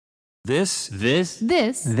This is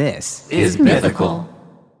mythical.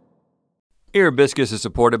 Ear Biscuits is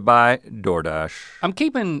supported by DoorDash. I'm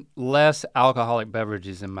keeping less alcoholic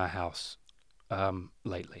beverages in my house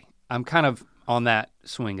lately. I'm kind of on that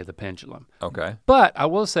swing of the pendulum. Okay. But I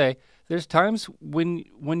will say, there's times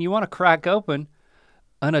when you want to crack open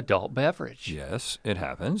an adult beverage. Yes, it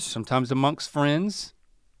happens. Sometimes amongst friends,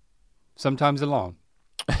 sometimes alone.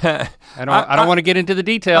 I don't want to get into the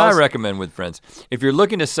details. I recommend with friends. If you're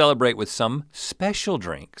looking to celebrate with some special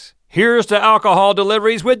drinks, here's to alcohol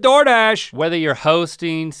deliveries with DoorDash. Whether you're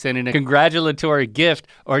hosting, sending a congratulatory gift,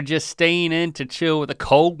 or just staying in to chill with a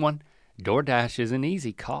cold one, DoorDash is an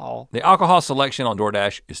easy call. The alcohol selection on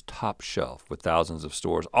DoorDash is top shelf. With thousands of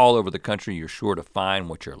stores all over the country, you're sure to find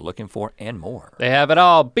what you're looking for and more. They have it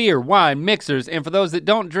all: beer, wine, mixers, and for those that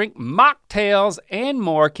don't drink, mocktails and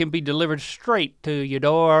more can be delivered straight to your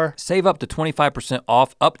door. Save up to 25%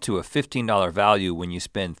 off, up to a $15 value when you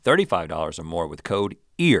spend $35 or more with code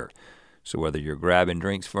EAR. So whether you're grabbing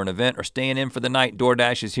drinks for an event or staying in for the night,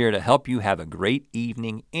 DoorDash is here to help you have a great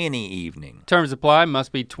evening any evening. Terms apply.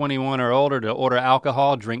 Must be 21 or older to order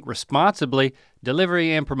alcohol. Drink responsibly.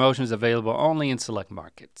 Delivery and promotions available only in select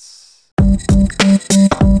markets.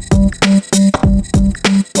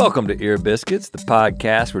 Welcome to Ear Biscuits, the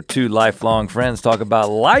podcast where two lifelong friends talk about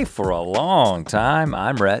life for a long time.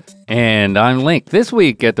 I'm Rhett. And I'm Link. This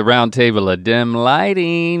week at the Round Table of Dim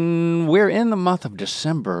Lighting, we're in the month of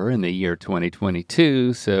December in the year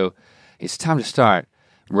 2022, so it's time to start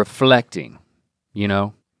reflecting,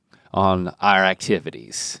 on our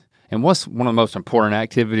activities. And what's one of the most important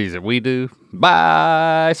activities that we do?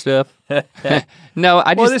 Buy stuff. This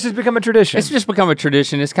has become a tradition. It's just become a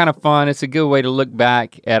tradition. It's kind of fun. It's a good way to look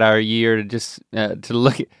back at our year, to just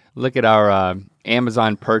to look at our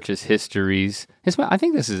Amazon purchase histories. I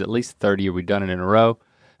think this is at least the third year we've done it in a row.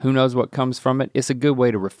 Who knows what comes from it? It's a good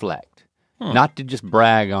way to reflect, not to just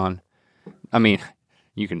brag on. I mean,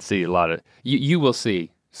 you can see a lot of you will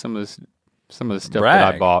see some of the stuff that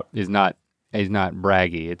I bought is not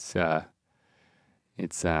braggy.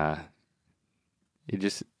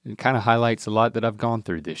 It kind of highlights a lot that I've gone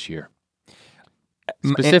through this year.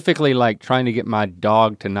 Specifically, like trying to get my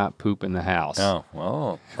dog to not poop in the house.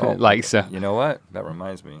 Oh. So. You know what? That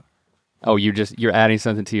reminds me. Oh, you're adding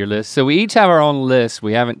something to your list. So we each have our own list.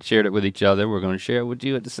 We haven't shared it with each other. We're going to share it with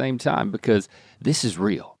you at the same time because this is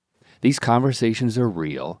real. These conversations are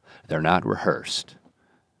real. They're not rehearsed.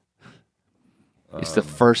 It's the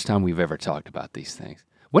first time we've ever talked about these things.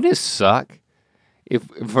 Wouldn't it suck if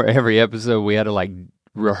for every episode we had to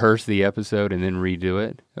rehearse the episode and then redo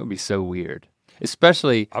it? That would be so weird.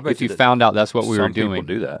 Especially if you found out that's what we were doing. Some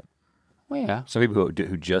people do that. Well, yeah. Some people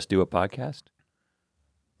who just do a podcast,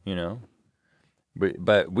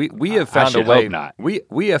 But we have found a way. Hope not.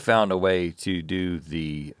 We have found a way to do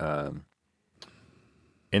the.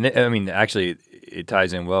 Actually, it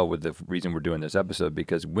ties in well with the reason we're doing this episode,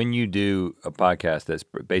 because when you do a podcast that's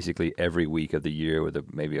basically every week of the year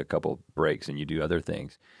with maybe a couple breaks and you do other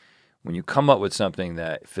things, when you come up with something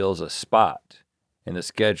that fills a spot in the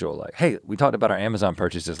schedule, like, hey, we talked about our Amazon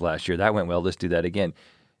purchases last year, that went well, let's do that again.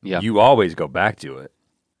 Yeah. You always go back to it.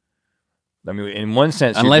 I mean, in one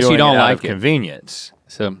sense, unless you're doing you don't it out like of convenience.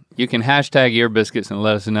 So you can hashtag Ear Biscuits and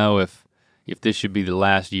let us know if this should be the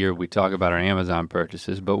last year we talk about our Amazon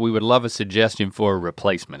purchases, but we would love a suggestion for a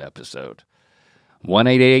replacement episode.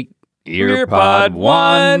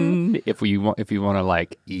 1-888-EARPOD-1 if you want to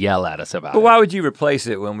yell at us about it. But why would you replace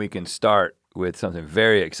it when we can start with something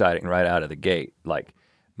very exciting right out of the gate, like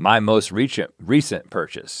my most recent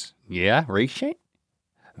purchase? Yeah, recent?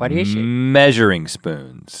 What is it? Measuring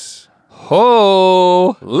spoons.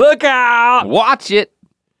 Oh, look out! Watch it.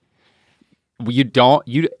 You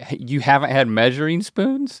haven't had measuring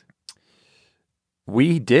spoons?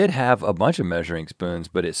 We did have a bunch of measuring spoons,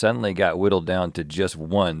 but it suddenly got whittled down to just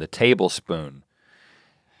one, the tablespoon.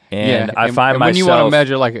 And I find myself, when you want to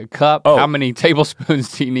measure like a cup, how many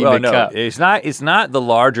tablespoons do you need in a cup? It's not the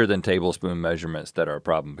larger than tablespoon measurements that are a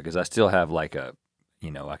problem, because I still have like a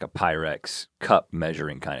Pyrex cup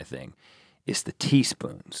measuring kind of thing. It's the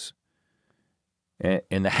teaspoons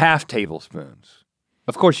and the half tablespoons.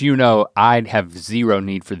 Of course, I'd have zero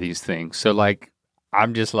need for these things. So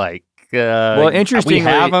I'm just interestingly, we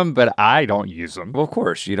have them, but I don't use them. Well, of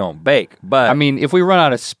course, you don't bake, but I mean, if we run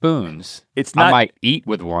out of spoons, I might eat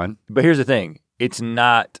with one. But here's the thing. It's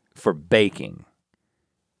not for baking,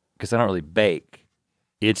 because I don't really bake.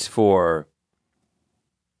 It's for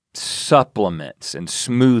supplements and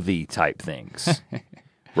smoothie type things,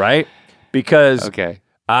 right? Because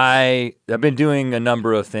I've been doing a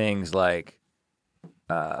number of things like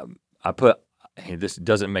I put hey, this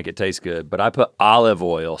doesn't make it taste good, but I put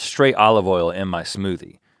straight olive oil in my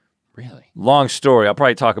smoothie. Really? Long story. I'll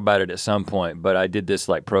probably talk about it at some point, but I did this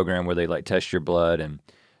like program where they like test your blood and.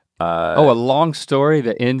 A long story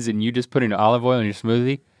that ends in you just putting olive oil in your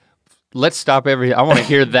smoothie? Let's stop I want to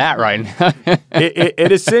hear that right now.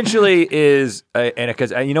 it essentially is, and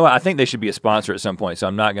because you know what, I think they should be a sponsor at some point, so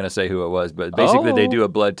I'm not going to say who it was, but basically they do a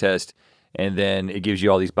blood test, and then it gives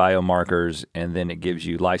you all these biomarkers, and then it gives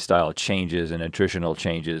you lifestyle changes and nutritional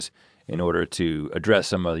changes in order to address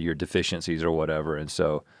some of your deficiencies or whatever. And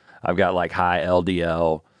so I've got like high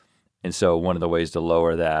LDL, and so one of the ways to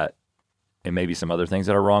lower that, and maybe some other things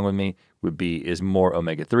that are wrong with me, is more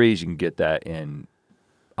omega-3s. You can get that in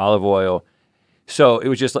olive oil. So it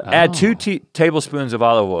was just like, add 2 tablespoons of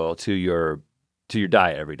olive oil to your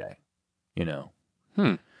diet every day, you know. So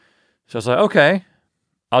I was like, okay,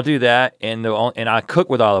 I'll do that. And I cook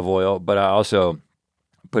with olive oil, but I also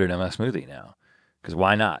put it in my smoothie now. Because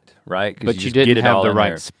why not, right? But you didn't have the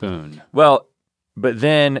right spoon. Well, but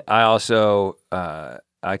then I also,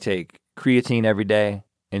 I take creatine every day.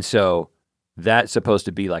 And so that's supposed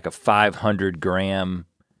to be like a 500 gram,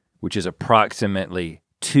 which is approximately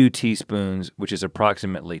 2 teaspoons, which is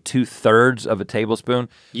approximately 2/3 of a tablespoon.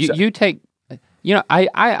 You take, you know,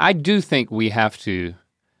 I do think we have to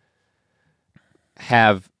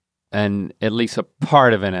have at least a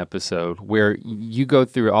part of an episode where you go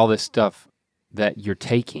through all this stuff that you're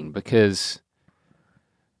taking, because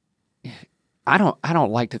I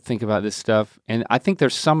don't like to think about this stuff, and I think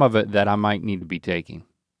there's some of it that I might need to be taking.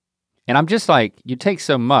 And I'm just like, you take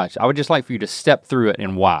so much. I would just like for you to step through it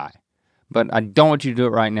and why. But I don't want you to do it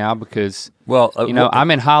right now because,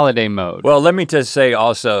 I'm in holiday mode. Well, let me just say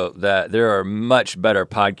also that there are much better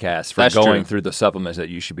podcasts for going through the supplements that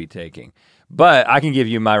you should be taking. But I can give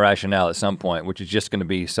you my rationale at some point, which is just going to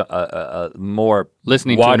be a more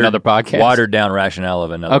listening to another podcast, watered down rationale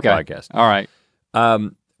of another podcast. All right.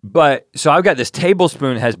 But so I've got this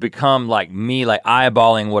tablespoon has become like me, like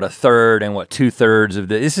eyeballing what 1/3 and what 2/3 of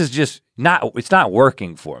this is just it's not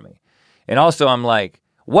working for me. And also I'm like,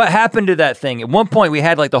 what happened to that thing? At one point we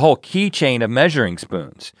had like the whole keychain of measuring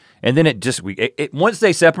spoons. And then once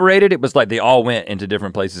they separated, it was like they all went into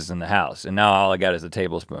different places in the house. And now all I got is a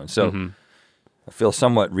tablespoon. So I feel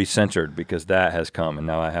somewhat recentered because that has come and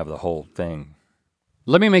now I have the whole thing.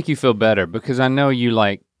 Let me make you feel better, because I know you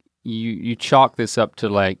like, you chalk this up to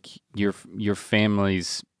like your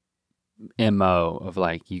family's MO of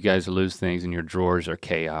like, you guys lose things and your drawers are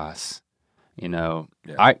chaos. You know,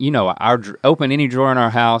 our open any drawer in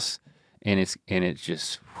our house and it's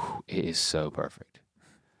just, it is so perfect.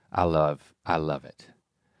 I love it.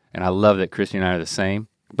 And I love that Christy and I are the same,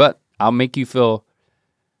 but I'll make you feel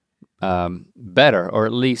better, or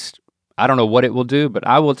at least, I don't know what it will do, but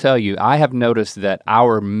I will tell you, I have noticed that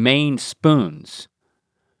our main spoons,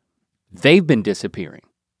 they've been disappearing.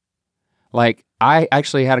 Like, I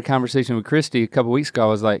actually had a conversation with Christy a couple weeks ago. I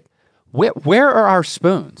was like, where are our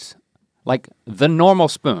spoons? Like the normal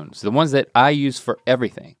spoons, the ones that I use for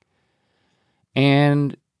everything.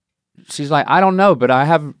 And she's like, I don't know, but I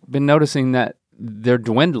have been noticing that they're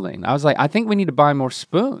dwindling. I was like, I think we need to buy more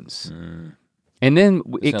spoons. And then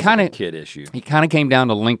it kind of, like a kid issue. It kind of came down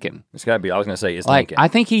to Lincoln. It's gotta be, I was gonna say, it's like, Lincoln. I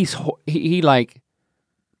think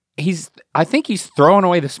I think he's throwing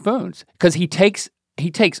away the spoons, because he takes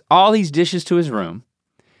all these dishes to his room,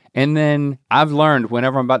 and then I've learned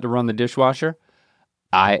whenever I'm about to run the dishwasher,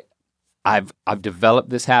 I've developed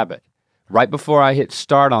this habit. Right before I hit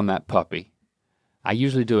start on that puppy, I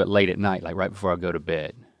usually do it late at night, like right before I go to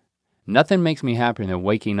bed. Nothing makes me happier than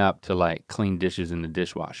waking up to like clean dishes in the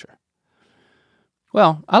dishwasher.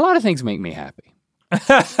 Well, a lot of things make me happy.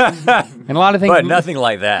 And a lot of things, but nothing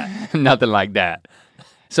like that. Nothing like that.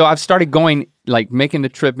 So I've started going, like making the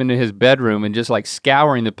trip into his bedroom and just like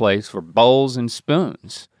scouring the place for bowls and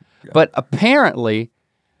spoons. Yeah. But apparently,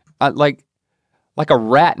 like a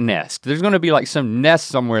rat nest, there's gonna be like some nest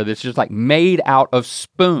somewhere that's just like made out of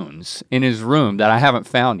spoons in his room that I haven't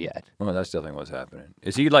found yet. Well, that's definitely what's happening.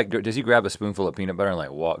 Is he like, does he grab a spoonful of peanut butter and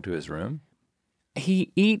like walk to his room?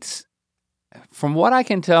 He eats, from what I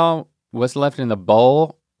can tell, what's left in the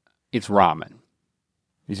bowl, it's ramen.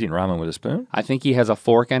 He's eating ramen with a spoon? I think he has a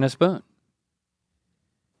fork and a spoon.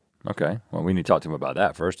 Okay, well, we need to talk to him about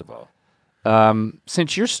that first of all.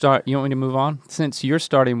 Since you want me to move on? Since you're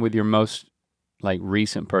starting with your most like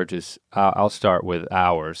recent purchase, I'll start with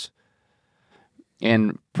ours.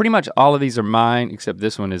 And pretty much all of these are mine, except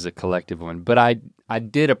this one is a collective one. But I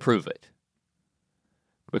did approve it,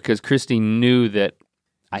 because Christy knew that,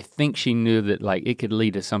 I think she knew that like it could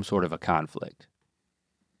lead to some sort of a conflict.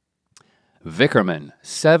 Vickerman,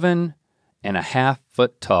 7.5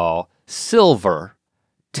 foot tall, silver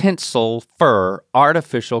tinsel fir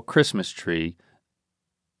artificial Christmas tree,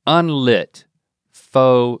 unlit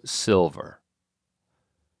faux silver.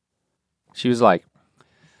 She was like,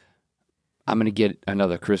 I'm gonna get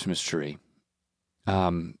another Christmas tree.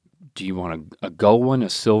 Do you want a gold one, a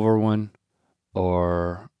silver one,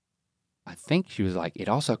 or I think she was like, it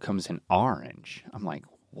also comes in orange. I'm like,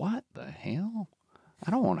 what the hell?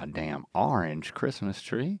 I don't want a damn orange Christmas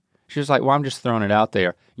tree. She was like, well, I'm just throwing it out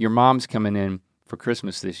there. Your mom's coming in for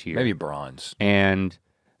Christmas this year. Maybe bronze. And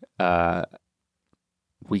I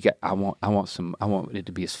want it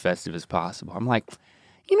to be as festive as possible. I'm like,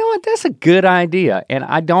 you know what? That's a good idea, and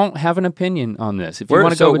I don't have an opinion on this. If you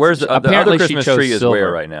want to go, where's the apparently other Christmas she chose tree is silver. where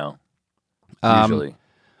right now? Usually.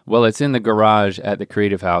 Well, it's in the garage at the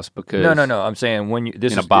Creative House because No. I'm saying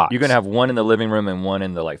in a box. You're gonna have one in the living room and one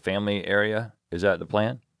in the like family area. Is that the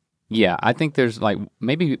plan? Yeah, I think there's like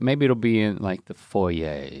maybe it'll be in like the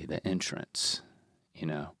foyer, the entrance, you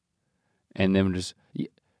know, and then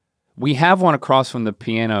we have one across from the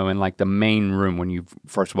piano in like the main room when you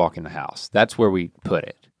first walk in the house. That's where we put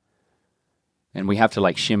it. And we have to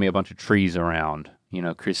like shimmy a bunch of trees around, you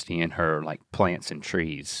know, Christy and her like plants and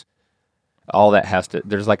trees. All that has to,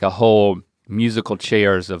 there's like a whole musical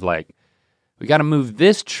chairs of like, we gotta move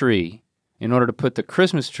this tree in order to put the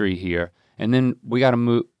Christmas tree here. And then we gotta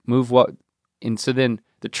move what, and so then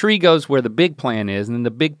the tree goes where the big plant is, and then the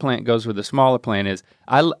big plant goes where the smaller plant is.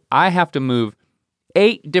 I have to move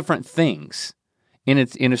 8 different things in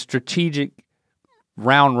a strategic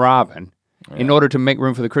round robin in order to make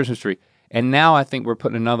room for the Christmas tree. And now I think we're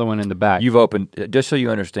putting another one in the back. You've opened, just so you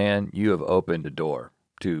understand, you have opened a door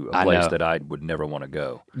to a place that I would never want to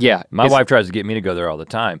go. Yeah. My wife tries to get me to go there all the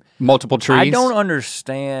time. Multiple trees. I don't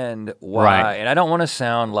understand why, and I don't want to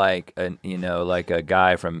sound like a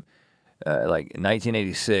guy from like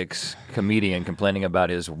 1986 comedian complaining about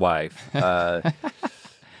his wife.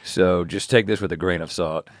 So just take this with a grain of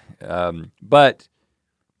salt. But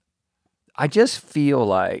I just feel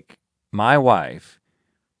like my wife.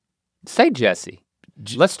 Say Jesse.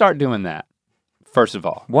 Let's start doing that, first of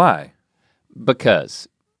all. Why? Because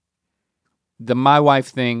the my wife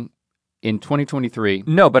thing in 2023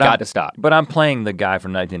 got to stop. But I'm playing the guy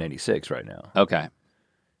from 1986 right now. Okay.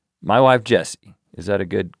 My wife, Jessie. Is that a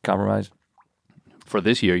good compromise? For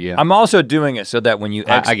this year, yeah. I'm also doing it so that when you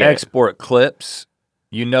I export clips,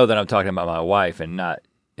 you know that I'm talking about my wife and not,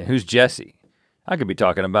 and who's Jesse? I could be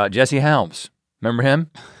talking about Jesse Helms. Remember him?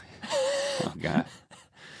 Oh, God.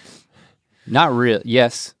 Not real.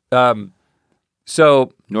 Yes.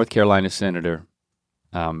 So North Carolina senator.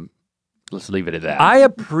 Let's leave it at that. I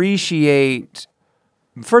appreciate,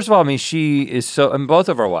 first of all, I mean, she is so, and both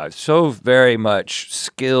of our wives, so very much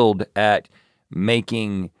skilled at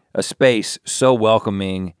making a space so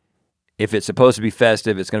welcoming. If it's supposed to be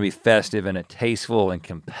festive, it's going to be festive in a tasteful and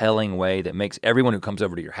compelling way that makes everyone who comes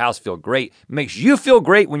over to your house feel great, makes you feel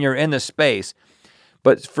great when you're in the space.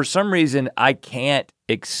 But for some reason, I can't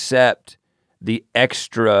accept the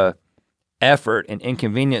extra effort and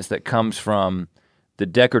inconvenience that comes from the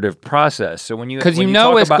decorative process. So when you because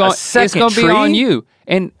it's going to be on you,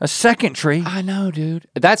 and a second tree. I know, dude.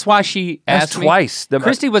 That's why she asked me twice.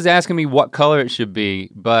 Christy was asking me what color it should be,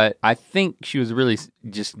 but I think she was really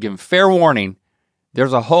just giving fair warning.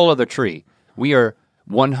 There's a whole other tree. We are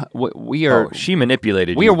one. We are. Oh, she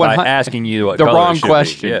manipulated we you are by asking you what the color wrong it should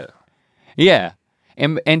question. be. Yeah.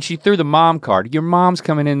 Yeah. And she threw the mom card. Your mom's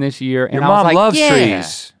coming in this year. And Your I was mom like, loves yeah.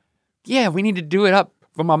 trees. Yeah, we need to do it up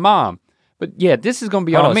for my mom. But yeah, this is going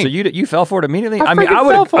to be on me. So you fell for it immediately? I mean,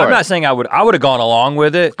 fell for it. I'm not saying I would have gone along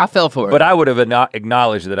with it. I fell for it. But I would have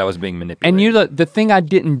acknowledged that I was being manipulated. And the thing I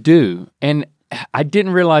didn't do, and I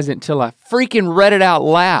didn't realize it until I freaking read it out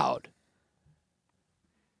loud.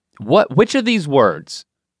 Which of these words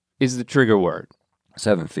is the trigger word?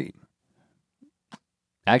 7 feet.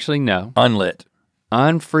 Actually, no. Unlit.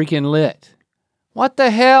 Unfreaking lit. What the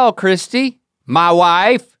hell, Christy? My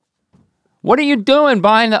wife? What are you doing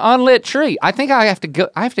buying the unlit tree? I think I have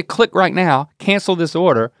to click right now, cancel this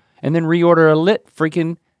order, and then reorder a lit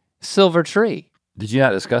freaking silver tree. Did you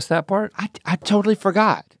not discuss that part? I totally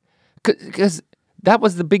forgot. Because that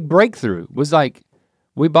was the big breakthrough, was like,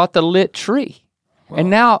 we bought the lit tree. Well, and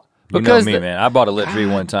now, because you know me, man. I bought a lit tree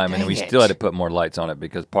one time, and we dang still it. had to put more lights on it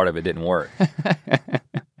because part of it didn't work.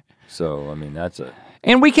 So, I mean, that's a...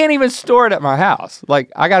 And we can't even store it at my house. Like,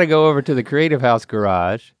 I got to go over to the Creative House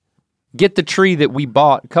garage, get the tree that we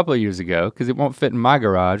bought a couple of years ago, because it won't fit in my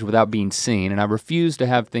garage without being seen, and I refuse to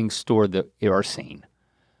have things stored that are seen.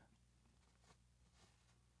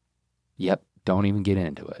 Yep, don't even get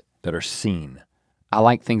into it. That are seen. I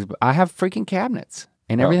like things, I have freaking cabinets,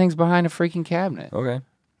 and everything's behind a freaking cabinet. Okay.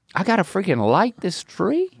 I gotta freaking light this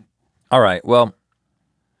tree? All right, well,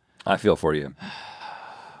 I feel for you.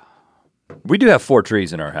 We do have 4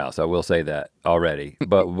 trees in our house, I will say that already,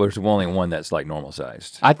 but there's only one that's like normal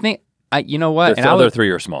sized. I think, you know what? The other 3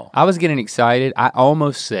 are small. I was getting excited. I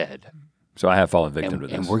almost said. So I have fallen victim to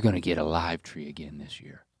this. And we're gonna get a live tree again this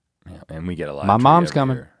year. Yeah, and we get a live My tree mom's every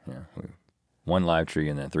coming. year. Yeah, 1 live tree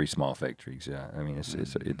and then 3 small fake trees. Yeah, I mean it's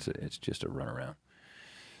just a runaround.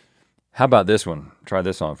 How about this one? Try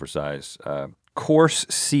this on for size. Coarse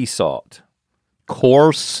sea salt.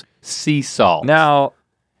 Coarse sea salt. Now,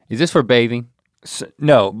 is this for bathing?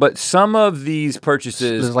 No, but some of these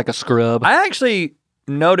purchases. This is like a scrub. I actually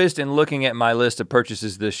noticed in looking at my list of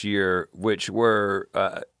purchases this year, which were,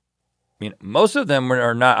 most of them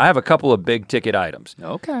are not. I have a couple of big ticket items.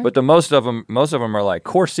 Okay. But most of them are like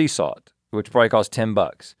coarse sea salt, which probably costs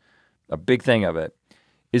 $10. A big thing of it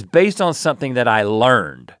is based on something that I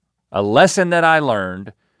learned, a lesson that I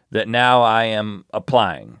learned that now I am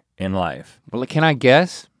applying in life. Well, can I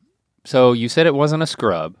guess? So you said it wasn't a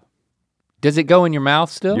scrub. Does it go in your mouth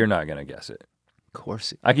still? You're not gonna guess it. Of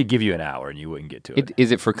course. I could give you an hour and you wouldn't get to it.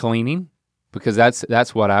 Is it for cleaning? Because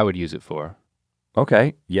that's what I would use it for.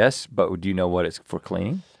 Okay, yes, but do you know what it's for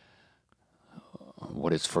cleaning?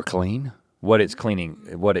 What it's for clean? What it's cleaning,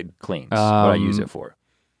 what it cleans, what I use it for.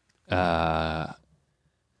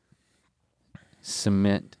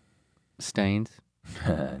 Cement stains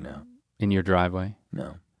No. in your driveway?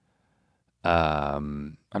 No.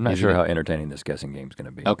 I'm I'm not sure how entertaining this guessing game is going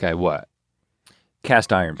to be. Okay, what?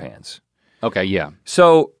 Cast iron pans. Okay, yeah.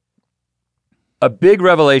 So a big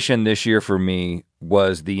revelation this year for me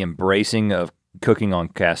was the embracing of cooking on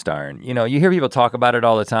cast iron. You know, you hear people talk about it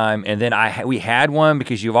all the time, and then we had one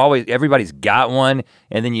because everybody's got one,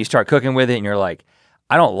 and then you start cooking with it, and you're like,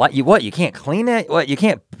 I don't like you. What? You can't clean it? What? You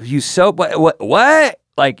can't use soap? What?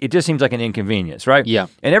 Like, it just seems like an inconvenience, right? Yeah.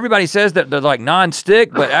 And everybody says that they're like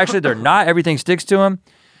non-stick, but actually they're not. Everything sticks to them.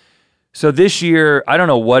 So this year, I don't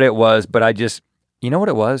know what it was, but you know what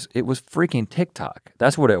it was? It was freaking TikTok.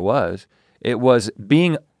 That's what it was. It was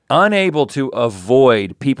being unable to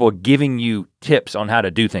avoid people giving you tips on how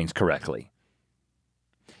to do things correctly.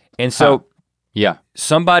 And so yeah,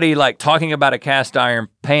 somebody like talking about a cast iron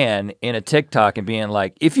pan in a TikTok and being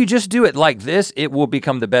like, if you just do it like this, it will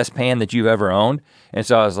become the best pan that you've ever owned. And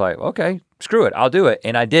so I was like, okay, screw it, I'll do it.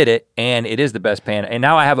 And I did it, and it is the best pan. And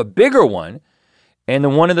now I have a bigger one. And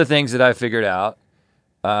then one of the things that I figured out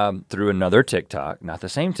through another TikTok, not the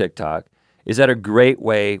same TikTok, is that a great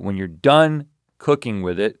way when you're done cooking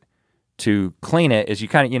with it to clean it is you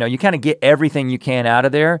kind of get everything you can out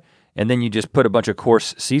of there, and then you just put a bunch of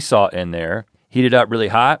coarse sea salt in there, heat it up really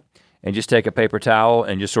hot, and just take a paper towel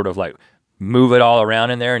and just sort of like move it all around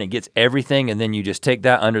in there, and it gets everything, and then you just take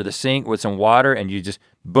that under the sink with some water, and you just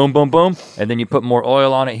boom, boom, boom, and then you put more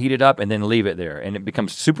oil on it, heat it up, and then leave it there, and it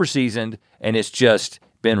becomes super seasoned, and it's just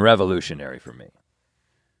been revolutionary for me.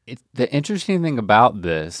 The interesting thing about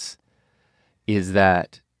this is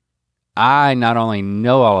that I not only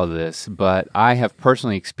know all of this, but I have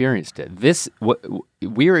personally experienced it.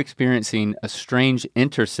 We're experiencing a strange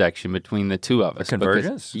intersection between the two of us. A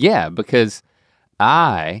convergence? Because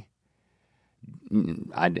I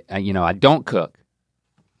don't cook.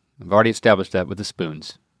 I've already established that with the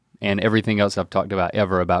spoons and everything else I've talked about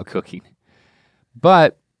ever about cooking.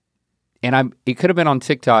 But, it could have been on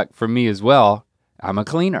TikTok for me as well. I'm a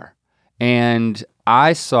cleaner. And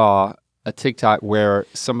I saw a TikTok where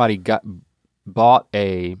somebody bought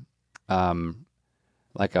a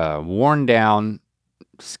worn down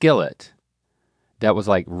skillet that was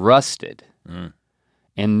like rusted.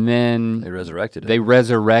 And then They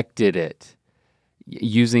resurrected it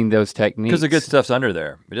using those techniques. Because the good stuff's under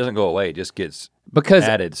there. It doesn't go away, it just gets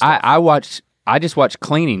added stuff. I just watch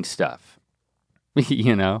cleaning stuff,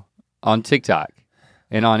 on TikTok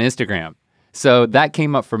and on Instagram. So that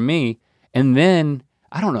came up for me, and then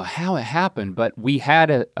I don't know how it happened, but we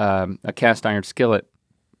had a cast iron skillet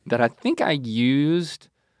that I think I used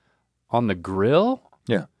on the grill.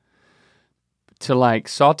 Yeah. To like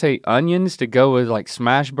saute onions to go with like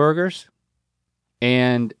smash burgers,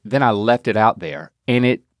 and then I left it out there, and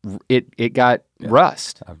it got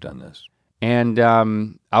rust. I've done this, and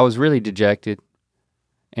I was really dejected,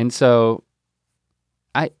 and so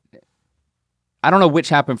I don't know which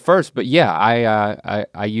happened first, but yeah,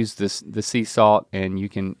 I used the sea salt, and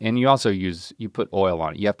you also put oil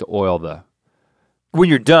on it. You have to oil the. When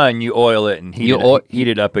you're done, you oil it and heat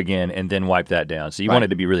it up again, and then wipe that down. So you want it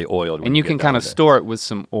to be really oiled. And you can kind of store it with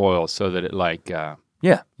some oil so that it like so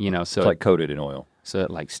it's like coated in oil, so it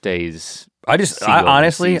like stays.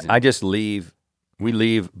 We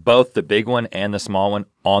leave both the big one and the small one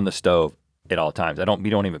on the stove at all times. We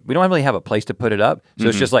don't really have a place to put it up. So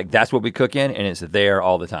it's just like that's what we cook in and it's there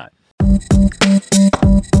all the time.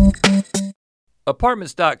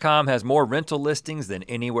 Apartments.com has more rental listings than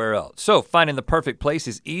anywhere else. So finding the perfect place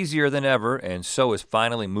is easier than ever, and so is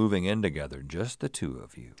finally moving in together, just the two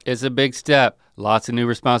of you. It's a big step. Lots of new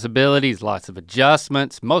responsibilities, lots of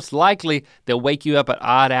adjustments. Most likely, they'll wake you up at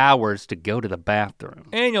odd hours to go to the bathroom.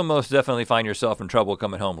 And you'll most definitely find yourself in trouble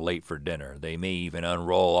coming home late for dinner. They may even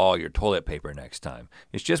unroll all your toilet paper next time.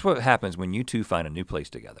 It's just what happens when you two find a new place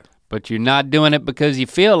together. But you're not doing it because you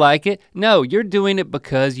feel like it. No, you're doing it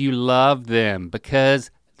because you love them, because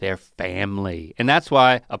they're family. And that's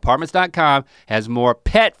why Apartments.com has more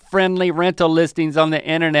pet-friendly rental listings on the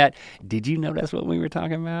internet. Did you know that's what we were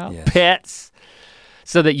talking about? Yes. Pets.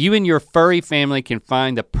 So that you and your furry family can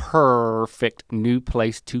find the perfect new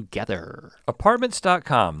place together.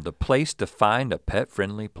 Apartments.com, the place to find a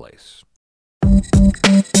pet-friendly place.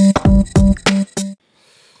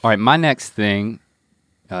 All right, my next thing,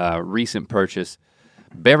 recent purchase,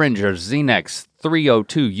 Behringer Xenex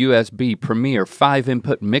 302 USB Premier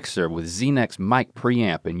 5-input mixer with Xenex mic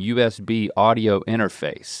preamp and USB audio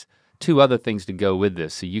interface. 2 other things to go with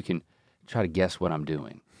this so you can try to guess what I'm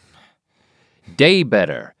doing.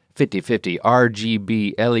 Daybetter 5050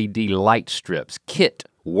 RGB LED light strips kit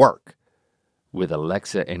work with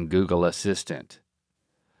Alexa and Google Assistant.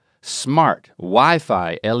 Smart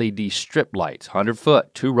Wi-Fi LED strip lights, 100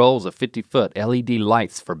 foot, 2 rolls of 50 foot LED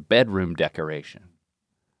lights for bedroom decoration.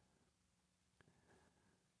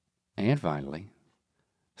 And finally,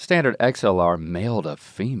 standard XLR male to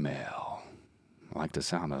female. I like the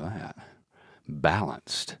sound of that.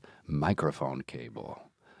 Balanced microphone cable.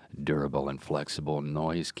 Durable and flexible,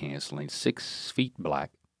 noise canceling, 6 feet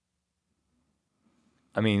black.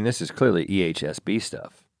 I mean, this is clearly EHSB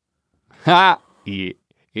stuff. Ha!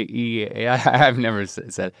 I've never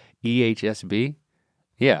said EHSB.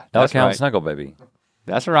 Yeah, that's Elk Hound right. Snuggle Baby.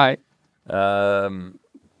 That's right. Are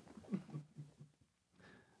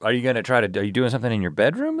you doing something in your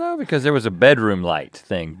bedroom though? Because there was a bedroom light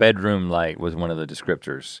thing. Bedroom light was one of the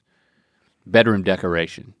descriptors. Bedroom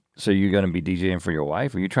decoration. So you're gonna be DJing for your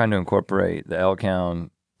wife? Are you trying to incorporate the Elk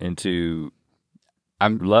Hound into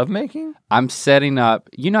lovemaking? I'm setting up,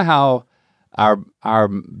 you know how our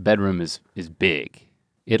bedroom is big.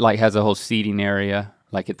 It like has a whole seating area,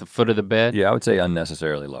 like at the foot of the bed. Yeah, I would say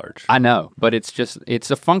unnecessarily large. I know, but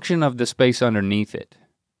it's a function of the space underneath it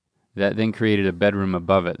that then created a bedroom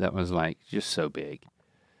above it that was like just so big.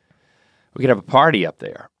 We could have a party up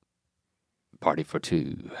there. Party for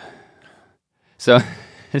 2. So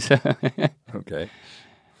Okay.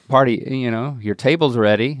 Party, your table's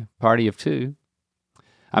ready, party of 2.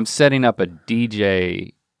 I'm setting up a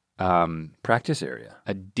DJ practice area.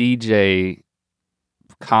 A DJ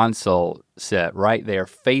console set right there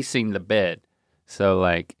facing the bed. So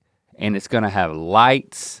and it's gonna have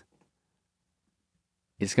lights.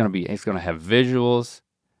 It's gonna have visuals.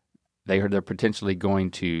 They're potentially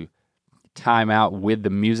going to time out with the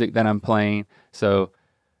music that I'm playing. So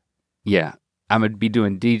yeah, I'm gonna be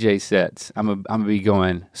doing DJ sets. I'm gonna be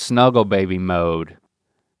going Snuggle Baby mode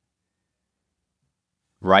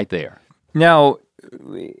right there. Now,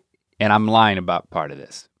 and I'm lying about part of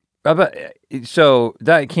this. So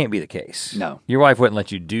that can't be the case. No. Your wife wouldn't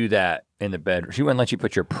let you do that in the bedroom. She wouldn't let you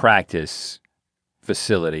put your practice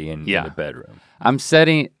facility in the bedroom. I'm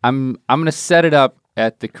gonna set it up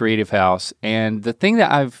at the Creative House, and the thing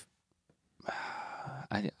that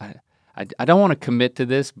I don't want to commit to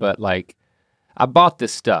this, but I bought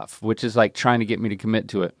this stuff, which is trying to get me to commit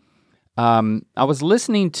to it. I was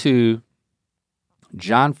listening to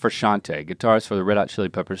John Frusciante, guitarist for the Red Hot Chili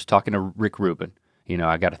Peppers, talking to Rick Rubin.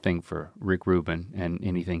 I got a thing for Rick Rubin and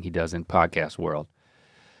anything he does in podcast world.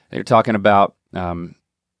 They're talking about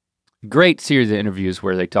great series of interviews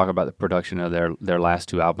where they talk about the production of their last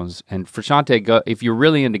 2 albums. And Frusciante, if you're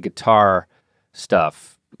really into guitar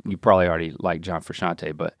stuff, you probably already like John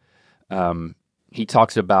Frusciante, but he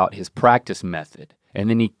talks about his practice method. And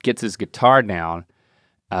then he gets his guitar down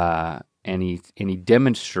and he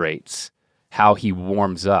demonstrates how he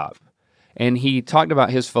warms up. And he talked about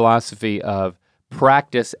his philosophy of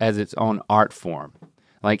practice as its own art form.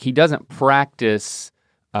 He doesn't practice,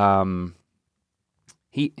 he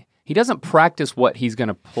doesn't practice what he's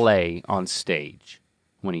gonna play on stage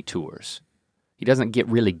when he tours. He doesn't get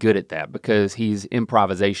really good at that because he's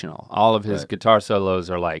improvisational. All of his guitar solos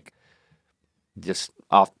are just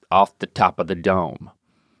off the top of the dome.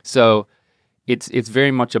 So it's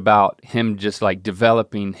very much about him just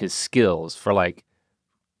developing his skills for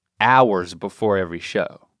hours before every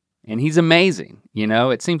show. And he's amazing, you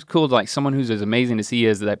know? It seems cool to like someone who's as amazing as he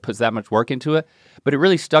is that puts that much work into it. But it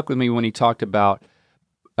really stuck with me when he talked about,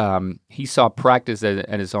 he saw practice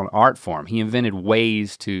as his own art form. He invented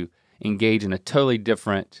ways to engage in a totally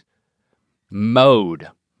different mode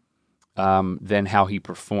than how he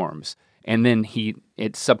performs. And then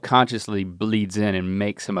it subconsciously bleeds in and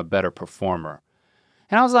makes him a better performer.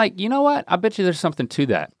 And I was like, you know what? I bet you there's something to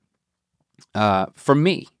that for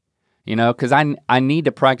me, you know, because I need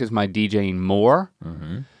to practice my DJing more.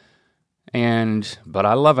 But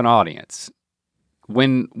I love an audience.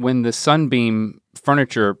 When the Sunbeam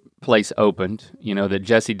furniture place opened, you know, that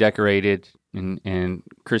Jesse decorated and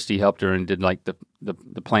Christy helped her and did like the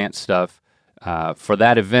plant stuff. For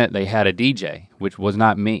that event, they had a DJ, which was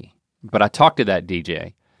not me. But I talked to that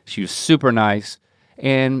DJ. She was super nice.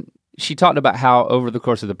 And she talked about how over the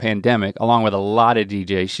course of the pandemic, along with a lot of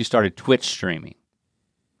DJs, she started Twitch streaming.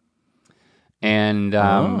 And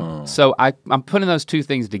so I'm putting those two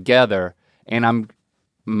things together, and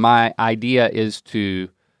my idea is to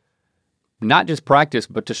not just practice,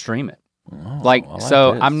 but to stream it. Like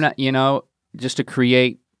so this. I'm not, you know, just to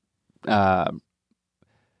create, because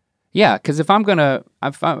if I'm gonna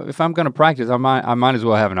practice, I might as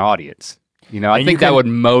well have an audience. You know, I think that would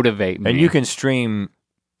motivate me. And you can stream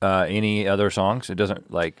any other songs. It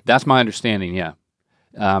doesn't like. That's my understanding. Yeah,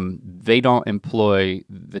 they don't employ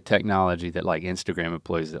the technology that like Instagram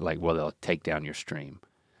employs. That like, well, they'll take down your stream.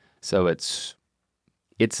 So it's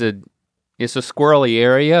a squirrely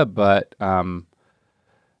area, but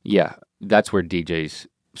yeah, that's where DJs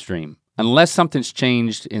stream. Unless something's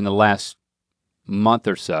changed in the last month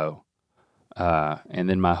or so, and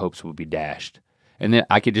then my hopes will be dashed. And then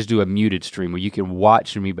I could just do a muted stream where you can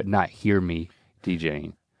watch me but not hear me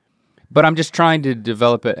DJing. But I'm just trying to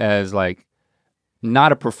develop it as like,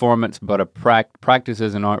 not a performance, but a practice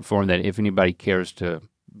as an art form that if anybody cares to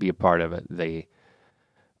be a part of it,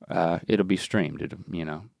 it'll be streamed, you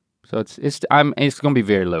know. So it's gonna be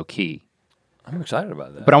very low key. I'm excited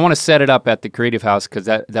about that. But I want to set it up at the Creative House because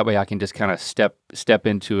that way I can just kind of step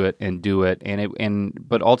into it and do it,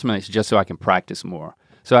 but ultimately it's just so I can practice more.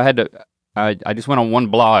 So I just went on one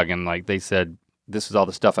blog and like they said this is all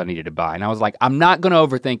the stuff I needed to buy, and I was like, I'm not gonna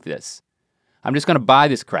overthink this. I'm just gonna buy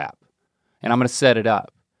this crap, and I'm gonna set it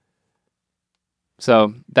up.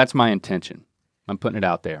 So that's my intention. I'm putting it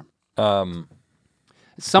out there.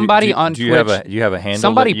 Somebody on Twitch. Do you have a handle?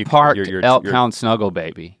 Somebody parked Elk Hound Snuggle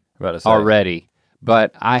Baby already,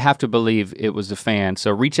 but I have to believe it was a fan.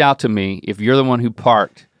 So reach out to me if you're the one who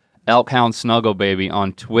parked Elk Hound Snuggle Baby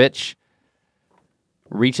on Twitch.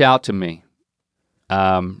 Reach out to me.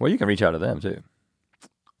 Well, you can reach out to them too.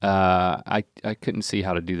 I couldn't see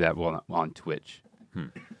how to do that on Twitch.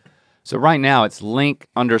 So right now it's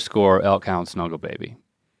link_Elk Hound Snuggle Baby,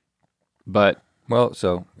 but. Well,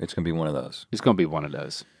 so it's gonna be one of those. It's gonna be one of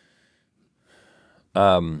those.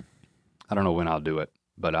 I don't know when I'll do it,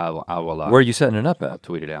 but I will. Where are you setting it up at? I'll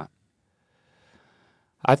tweet it out.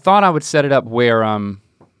 I thought I would set it up where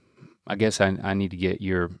I guess I need to get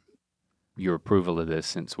your approval of this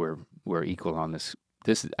since we're equal on this.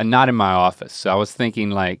 This is not in my office, so I was thinking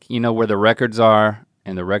like, you know, where the records are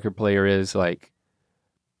and the record player is, like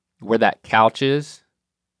where that couch is.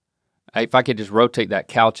 If I could just rotate that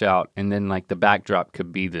couch out and then like the backdrop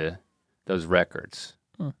could be those records.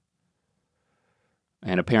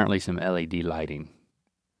 And apparently some LED lighting.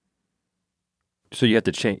 So you have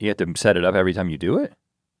to set it up every time you do it?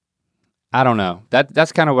 I don't know.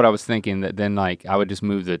 That's kind of what I was thinking, that then like I would just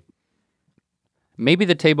move maybe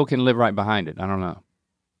the table can live right behind it. I don't know.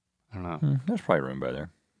 There's probably room by there.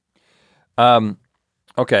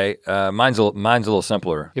 Okay, mine's a little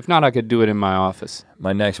simpler. If not, I could do it in my office.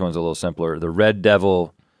 My next one's a little simpler. The Red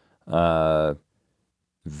Devil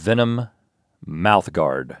Venom mouth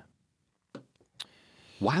guard.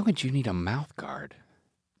 Why would you need a mouth guard?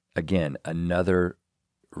 Again, another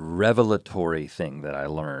revelatory thing that I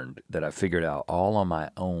learned that I figured out all on my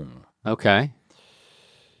own. Okay,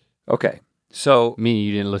 so meaning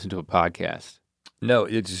you didn't listen to a podcast? No,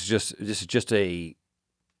 this is just a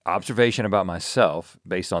observation about myself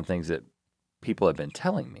based on things that people have been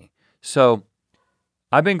telling me. So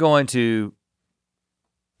I've been going to,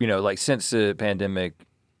 you know, like since the pandemic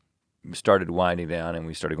started winding down and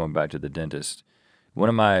we started going back to the dentist, one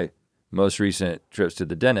of my most recent trips to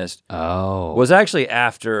the dentist was actually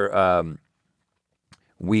after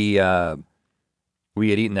we had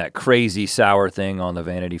eaten that crazy sour thing on the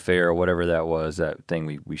Vanity Fair or whatever that was, that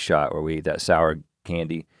thing we shot where we ate that sour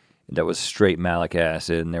candy that was straight malic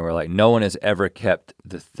acid, and they were like, no one has ever kept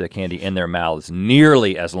the candy in their mouths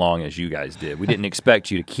nearly as long as you guys did. We didn't expect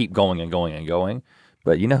you to keep going and going and going,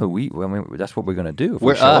 But you know who that's what we're gonna do if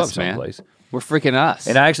We're we show us, up someplace. Man. We're freaking us.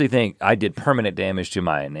 And I actually think I did permanent damage to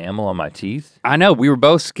my enamel on my teeth. I know, we were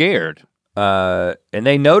both scared. And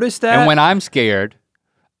they noticed that. And when I'm scared,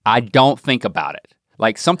 I don't think about it.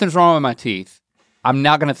 Like something's wrong with my teeth. I'm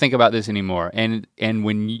not gonna think about this anymore. And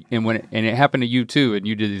when it happened to you too, and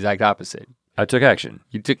you did the exact opposite. I took action.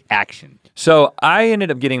 You took action. So I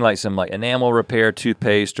ended up getting like some like enamel repair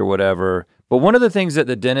toothpaste or whatever. But one of the things that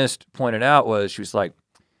the dentist pointed out was she was like,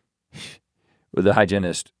 the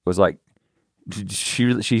hygienist was like,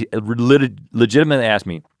 she legitimately asked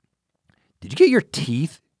me, "Did you get your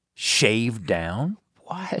teeth shaved down?"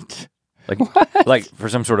 What? Like, like for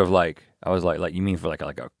some sort of like, I was like you mean for like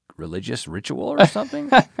a religious ritual or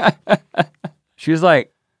something? She was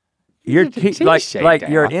like, your teeth, like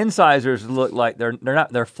your incisors look like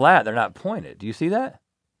they're flat, they're not pointed. Do you see that?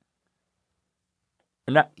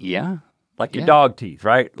 They're not. Yeah. Like your dog teeth,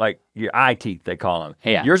 right? Like your eye teeth, they call them.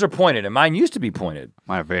 Yeah. Yours are pointed, and mine used to be pointed.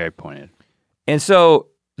 Mine are very pointed. And so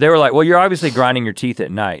they were like, well, you're obviously grinding your teeth at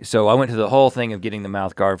night. So I went to the whole thing of getting the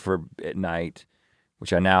mouth guard for at night,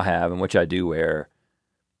 which I now have and which I do wear.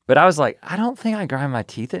 But I was like, I don't think I grind my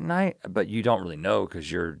teeth at night, but you don't really know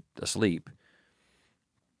because you're asleep.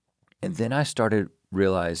 And then I started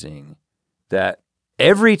realizing that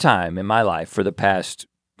every time in my life for the past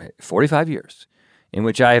 45 years in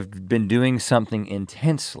which I have been doing something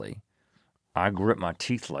intensely, I grip my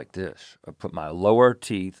teeth like this. I put my lower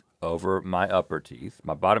teeth over my upper teeth.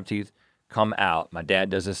 My bottom teeth come out. My dad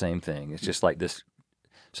does the same thing. It's just like this.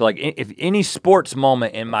 So like if any sports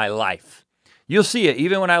moment in my life, you'll see it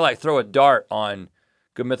even when I like throw a dart on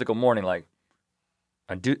Good Mythical Morning, like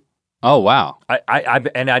I do. Oh, wow.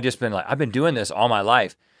 I just been like, I've been doing this all my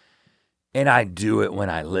life, and I do it when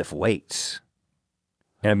I lift weights.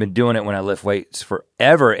 And I've been doing it when I lift weights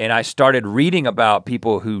forever. And I started reading about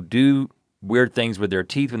people who do weird things with their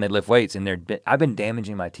teeth when they lift weights, and I've been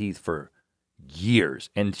damaging my teeth for years.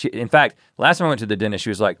 And in fact, last time I went to the dentist,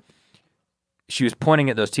 she was pointing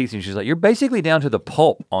at those teeth, and she was like, "You're basically down to the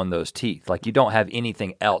pulp on those teeth. Like you don't have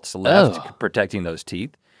anything else left protecting those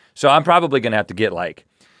teeth. So I'm probably gonna have to get like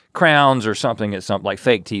crowns or something like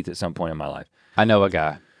fake teeth at some point in my life." I know a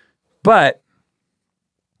guy. But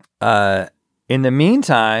in the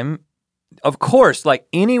meantime, of course, like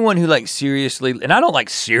anyone who like seriously, and I don't like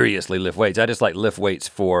seriously lift weights, I just like lift weights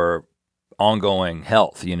for ongoing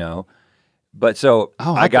health, you know? But so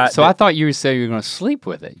I thought you were saying you were going to sleep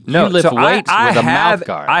with it. No, you lift so weights with a mouth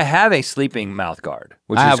guard. I have a sleeping mouth guard,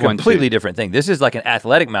 which is a completely different thing. This is like an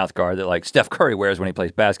athletic mouth guard that like Steph Curry wears when he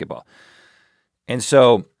plays basketball. And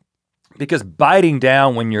so, because biting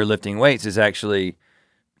down when you're lifting weights is actually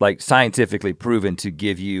like scientifically proven to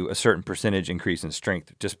give you a certain percentage increase in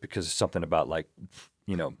strength, just because it's something about like,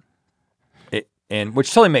 you know, it, and which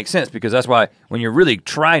totally makes sense because that's why when you're really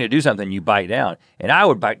trying to do something, you bite down. And I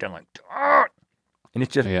would bite down like, "Argh!" And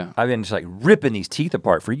it's just, I've been just like ripping these teeth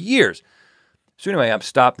apart for years. So anyway, I've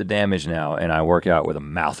stopped the damage now and I work out with a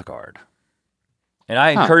mouth guard. And I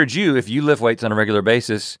encourage you, if you lift weights on a regular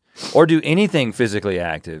basis or do anything physically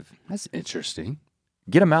active. That's interesting.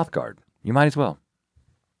 Get a mouth guard. You might as well.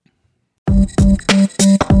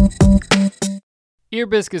 Ear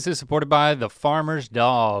Biscuits is supported by the Farmer's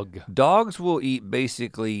Dog. Dogs will eat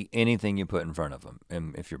basically anything you put in front of them.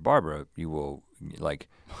 And if you're Barbara, you will like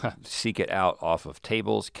seek it out off of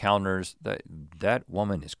tables, counters. That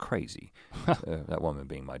woman is crazy. That woman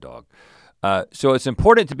being my dog. So it's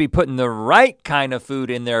important to be putting the right kind of food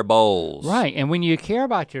in their bowls. Right, and when you care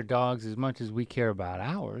about your dogs as much as we care about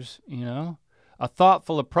ours, you know, a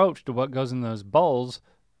thoughtful approach to what goes in those bowls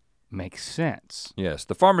makes sense. Yes,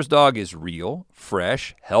 the Farmer's Dog is real,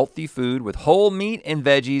 fresh, healthy food with whole meat and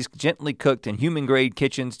veggies gently cooked in human-grade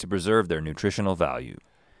kitchens to preserve their nutritional value.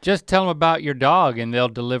 Just tell them about your dog and they'll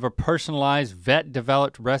deliver personalized,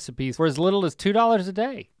 vet-developed recipes for as little as $2 a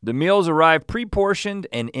day. The meals arrive pre-portioned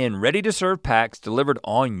and in ready-to-serve packs delivered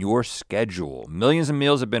on your schedule. Millions of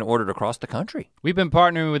meals have been ordered across the country. We've been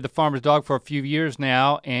partnering with the Farmer's Dog for a few years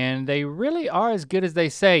now, and they really are as good as they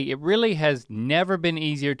say. It really has never been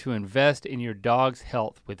easier to invest in your dog's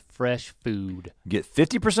health with fresh food. Get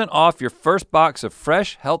 50% off your first box of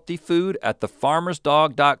fresh, healthy food at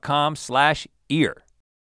thefarmersdog.com/ear.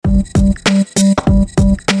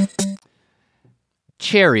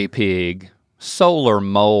 Cherry Pig Solar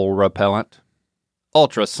Mole Repellent.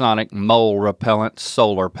 Ultrasonic mole repellent,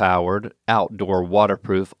 solar powered, outdoor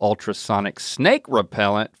waterproof ultrasonic snake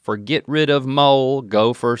repellent for get rid of mole,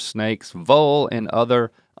 gopher, snakes, vole, and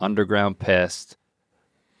other underground pests.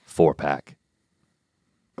 4-pack.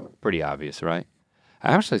 Pretty obvious, right?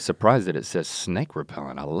 I'm actually surprised that it says snake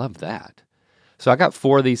repellent. I love that. So I got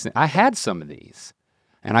 4 of these. I had some of these.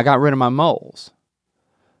 And I got rid of my moles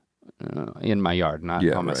in my yard, not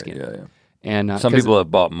on my skin. Yeah. And some people have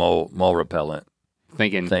bought mole repellent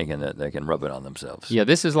thinking that they can rub it on themselves. Yeah,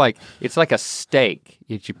 this is like, it's like a stake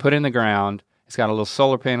that you put in the ground. It's got a little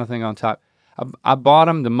solar panel thing on top. I bought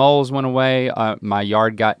them, the moles went away, my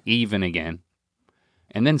yard got even again.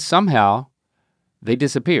 And then somehow they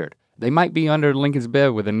disappeared. They might be under Lincoln's bed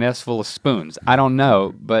with a nest full of spoons. I don't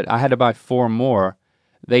know, but I had to buy 4 more.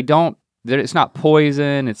 It's not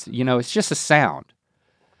poison, it's just a sound.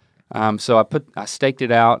 So I staked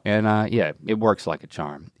it out, and it works like a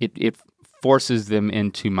charm. It forces them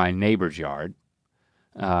into my neighbor's yard,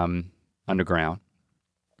 underground.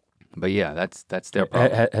 But yeah, that's their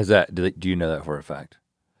problem. Do you know that for a fact?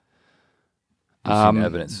 You've seen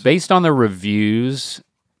evidence? Based on the reviews,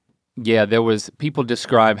 yeah, people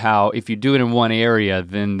describe how if you do it in one area,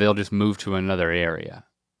 then they'll just move to another area.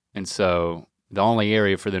 And so the only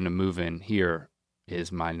area for them to move in here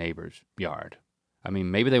is my neighbor's yard. I mean,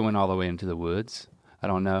 maybe they went all the way into the woods. I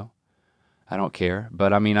don't know. I don't care.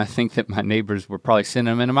 But I mean, I think that my neighbors were probably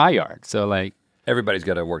sending them into my yard. So like. Everybody's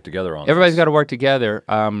got to work together on Everybody's got to work together.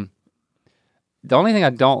 The only thing I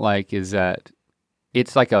don't like is that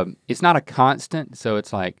it's not a constant. So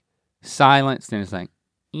it's like silence, and it's like,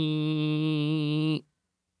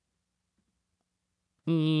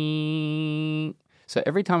 So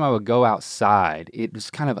every time I would go outside, it was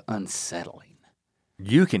kind of unsettling.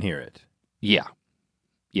 You can hear it. Yeah.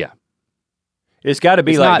 It's got to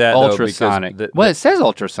be like that, ultrasonic. Well, it says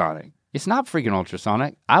ultrasonic. It's not freaking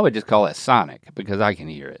ultrasonic. I would just call it sonic because I can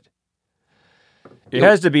hear it. It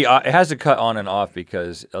has to be. It has to cut on and off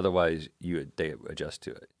because otherwise they adjust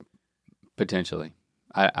to it. Potentially,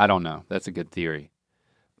 I don't know. That's a good theory.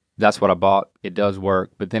 That's what I bought. It does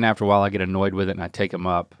work, but then after a while, I get annoyed with it and I take them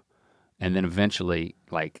up, and then eventually,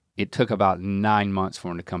 like it took about 9 months for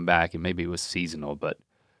them to come back, and maybe it was seasonal, but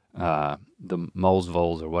the moles,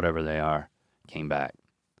 voles, or whatever they are, came back.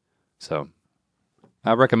 So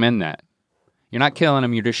I recommend that. You're not killing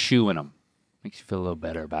them, you're just shooing them. Makes you feel a little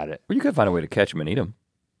better about it. Well, you could find a way to catch them and eat them.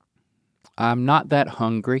 I'm not that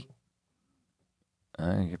hungry.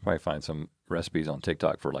 You could probably find some recipes on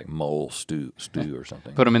TikTok for like mole stew or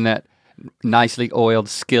something. Put them in that nicely oiled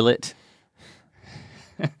skillet.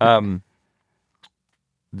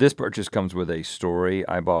 This purchase comes with a story.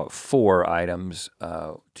 I bought 4 items,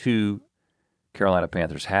 2 Carolina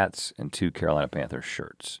Panthers hats and 2 Carolina Panthers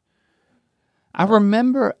shirts. I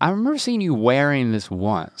remember seeing you wearing this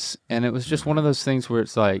once, and it was just one of those things where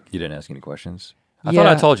it's like... You didn't ask any questions? I thought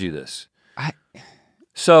I told you this.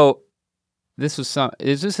 This was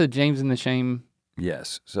is this a James and the Shame?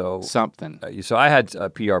 Yes. So something. So I had a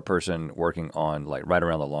PR person working on like right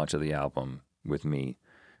around the launch of the album with me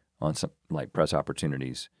on some like press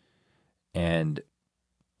opportunities, and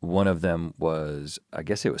one of them was, I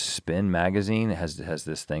guess it was Spin Magazine. It has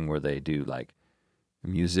this thing where they do like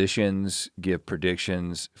musicians give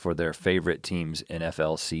predictions for their favorite team's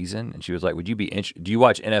NFL season, and she was like, "Would you be do you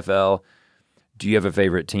watch NFL? Do you have a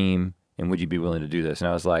favorite team? And would you be willing to do this?" And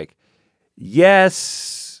I was like,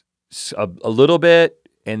 yes, a little bit.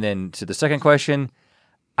 And then to the second question,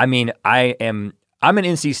 I mean, I'm an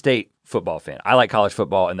NC State football fan. I like college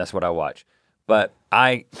football, and that's what I watch. But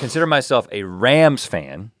I consider myself a Rams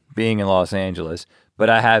fan, being in Los Angeles. But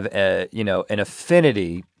I have an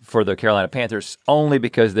affinity for the Carolina Panthers only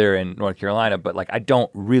because they're in North Carolina. But like, I don't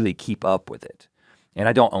really keep up with it, and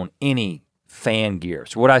I don't own any fan gear.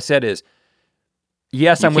 So what I said is,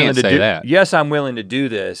 yes, I'm willing to do that. Yes, I'm willing to do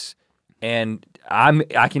this. And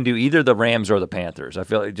I can do either the Rams or the Panthers. I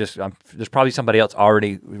feel like there's probably somebody else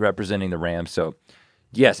already representing the Rams. So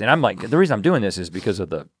yes, and I'm like, the reason I'm doing this is because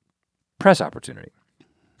of the press opportunity.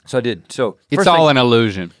 So I did. So it's all an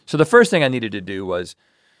illusion. So the first thing I needed to do was,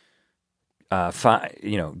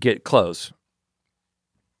 get clothes.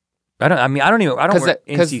 I don't wear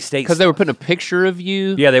NC State because they were putting a picture of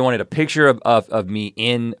you. Yeah, they wanted a picture of me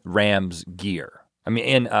in Rams gear.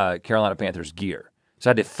 In Carolina Panthers gear. So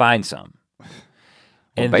I had to find some.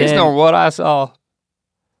 And based on what I saw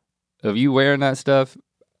of you wearing that stuff,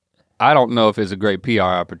 I don't know if it's a great PR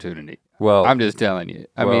opportunity. Well, I'm just telling you.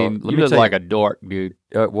 You look like a dork, dude.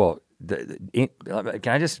 Can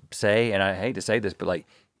I just say, and I hate to say this, but like,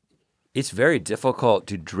 it's very difficult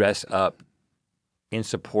to dress up in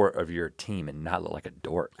support of your team and not look like a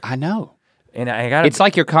dork. I know. And it's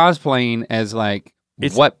like you're cosplaying as like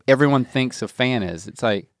what everyone thinks a fan is. It's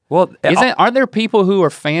like, well, aren't there people who are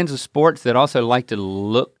fans of sports that also like to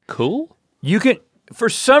look cool? You can, for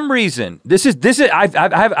some reason, this is.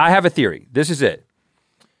 I have a theory. This is it.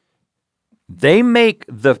 They make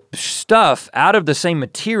the stuff out of the same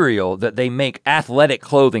material that they make athletic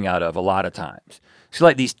clothing out of a lot of times. So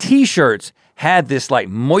like these t-shirts had this like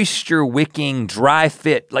moisture wicking, dry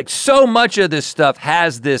fit. Like so much of this stuff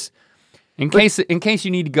has this. In case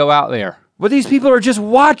you need to go out there. Well, these people are just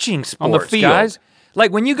watching sports, on the field. guys.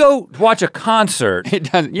 Like when you go watch a concert,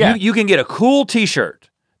 It doesn't. Yeah. you can get a cool t-shirt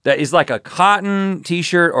that is like a cotton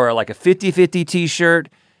t-shirt or like a 50-50 t-shirt.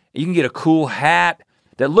 You can get a cool hat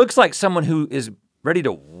that looks like someone who is ready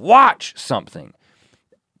to watch something.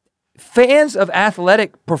 Fans of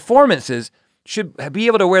athletic performances should be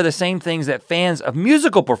able to wear the same things that fans of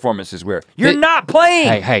musical performances wear. You're not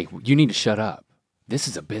playing. Hey, you need to shut up. This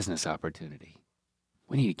is a business opportunity.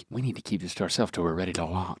 We need to keep this to ourselves till we're ready to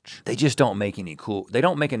launch. They just don't make they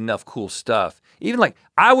don't make enough cool stuff. Even like,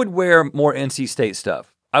 I would wear more NC State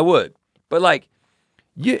stuff. I would. But like,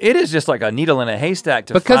 it is just like a needle in a haystack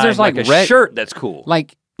to because find there's like a shirt that's cool.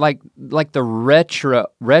 Like the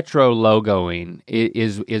retro logoing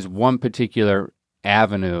is one particular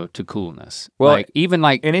avenue to coolness. Well, like even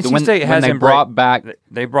like and NC State has they brought back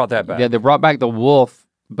that back. Yeah, they brought back the wolf,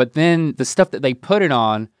 but then the stuff that they put it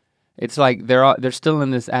on, it's like they're still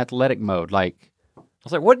in this athletic mode. Like I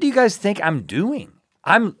was like, what do you guys think I'm doing?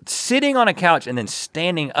 I'm sitting on a couch and then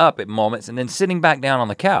standing up at moments and then sitting back down on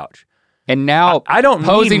the couch. And now I don't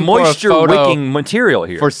need moisture wicking material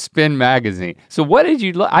here. For Spin Magazine. So what did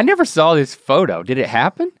you look? I never saw this photo. Did it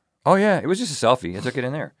happen? Oh yeah, it was just a selfie. I took it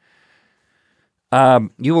in there.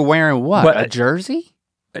 You were wearing what? A jersey?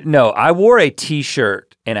 No, I wore a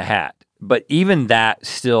t-shirt and a hat. But even that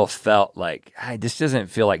still felt like, hey, this doesn't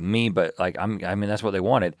feel like me, but like I mean that's what they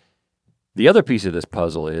wanted. The other piece of this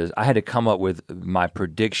puzzle is I had to come up with my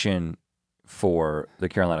prediction for the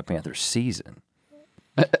Carolina Panthers season.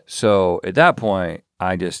 So at that point,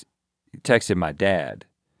 I just texted my dad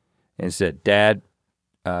and said, Dad,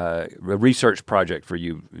 a research project for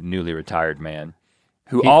you newly retired man,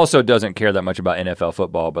 who also doesn't care that much about NFL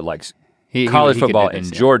football, but likes college football in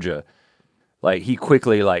Georgia. Like he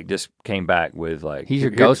quickly like just came back with like, he's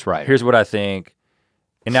your ghostwriter. Here's what I think.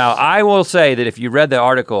 And now I will say that if you read the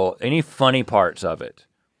article, any funny parts of it,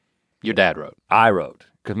 your dad wrote. I wrote,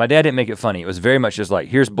 because my dad didn't make it funny. It was very much just like,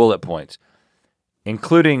 here's bullet points,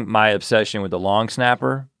 including my obsession with the long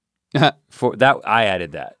snapper. For that, I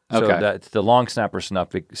added that. So okay. That's the long snapper stuff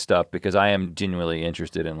because I am genuinely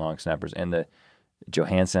interested in long snappers. And the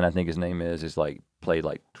Johansson, I think his name is like played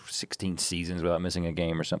like 16 seasons without missing a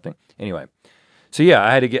game or something. Anyway, so yeah,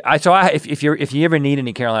 I had to get. If you ever need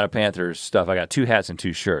any Carolina Panthers stuff, I got 2 hats and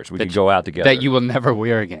 2 shirts. We could go out together. That you will never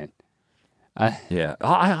wear again. Yeah.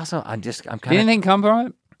 I'm kind of. Did anything come from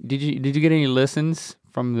it? Did you get any listens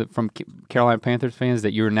from Carolina Panthers fans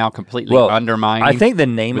that you are now completely undermining? I think the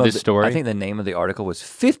name of this story. I think the name of the article was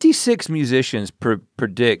 56 musicians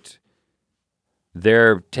predict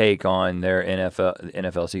their take on their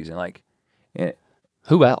NFL season. Like,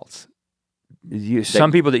 who else?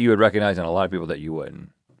 Some people that you would recognize and a lot of people that you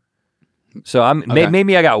wouldn't. So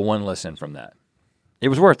maybe I got 1 listen from that. It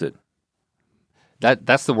was worth it.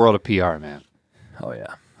 That's the world of PR, man. Oh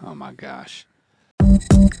yeah. Oh my gosh.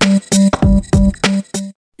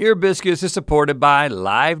 Ear Biscuits is supported by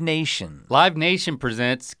Live Nation. Live Nation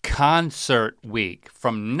presents Concert Week.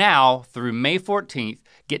 From now through May 14th,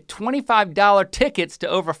 get $25 tickets to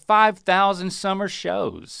over 5,000 summer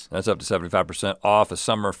shows. That's up to 75% off a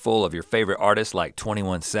summer full of your favorite artists like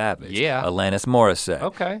 21 Savage, yeah, Alanis Morissette,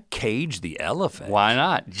 okay, Cage the Elephant. Why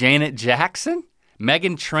not? Janet Jackson,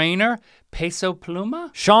 Meghan Trainor, Peso Pluma,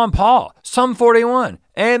 Sean Paul, Sum 41,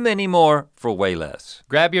 and many more for way less.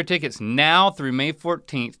 Grab your tickets now through May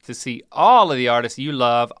 14th to see all of the artists you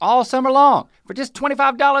love all summer long for just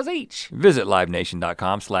 $25 each. Visit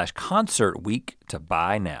livenation.com/concertweek to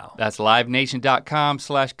buy now. That's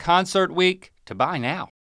livenation.com/concertweek to buy now.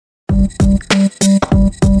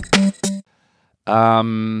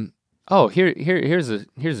 Here's a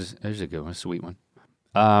good one, a sweet one.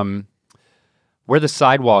 Where the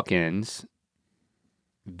Sidewalk Ends,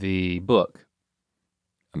 the book.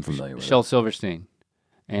 I'm familiar with Shel Silverstein.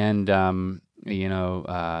 And I didn't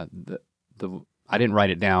write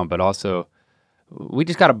it down, but also we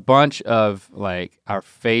just got a bunch of like our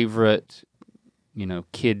favorite,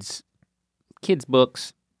 kids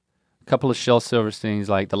books. A couple of Shel Silversteins,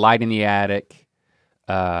 like The Light in the Attic,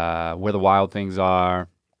 Where the Wild Things Are.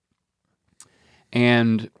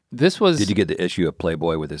 And this was. Did you get the issue of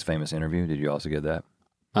Playboy with his famous interview? Did you also get that?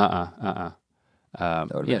 Yeah,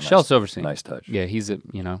 Shel Silverstein. Nice touch. Yeah, he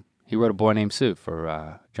wrote A Boy Named Sue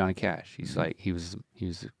for Johnny Cash. He's like, he was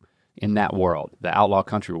in that world, the outlaw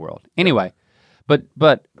country world. Anyway, but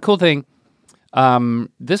cool thing,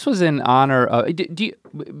 this was in honor of,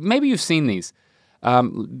 maybe you've seen these.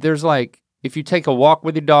 There's like if you take a walk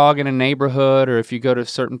with your dog in a neighborhood, or if you go to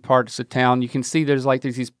certain parts of town, you can see there's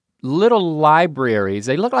these little libraries.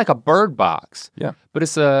 They look like a bird box. Yeah. But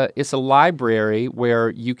it's a library where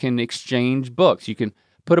you can exchange books. You can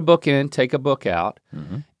put a book in, take a book out.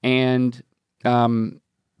 Mm-hmm. And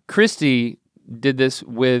Christy did this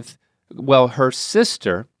with, her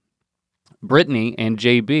sister, Brittany and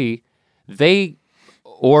JB, they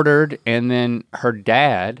ordered, and then her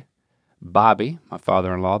dad, Bobby, my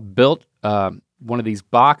father-in-law, built one of these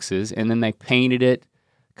boxes, and then they painted it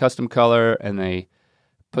custom color, and they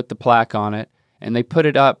put the plaque on it, and they put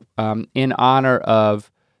it up in honor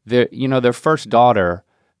of their first daughter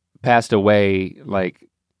passed away like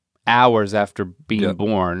hours after being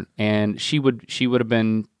born, and she would have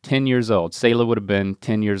been 10 years old. Selah would have been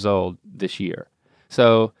 10 years old this year.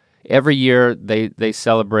 So every year they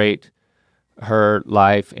celebrate her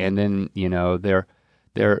life, and then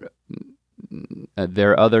their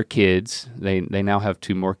other kids. They now have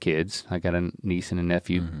 2 more kids. I got a niece and a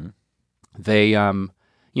nephew. Mm-hmm. They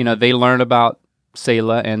they learn about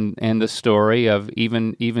Selah and the story of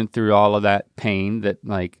even through all of that pain, that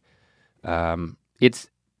it's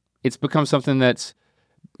become something that's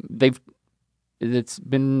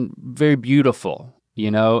been very beautiful,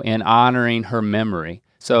 and honoring her memory.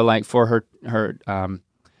 So for her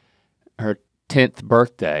 10th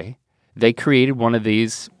birthday, they created one of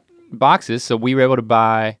these boxes, so we were able to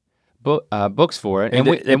buy books for it. And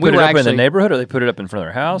they put it up in the neighborhood, or they put it up in front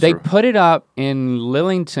of their house? They put it up in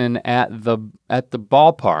Lillington at the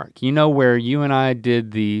ballpark. Where you and I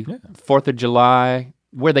did the 4th of July,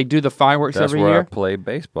 where they do the fireworks every year. That's where I played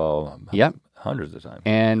baseball. Yep. Hundreds of times.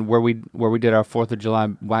 And where we did our 4th of July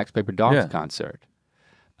Wax Paper Dogs concert.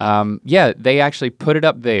 They actually put it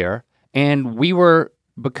up there, and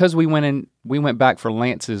because we went back for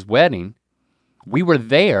Lance's wedding, we were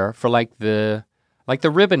there for the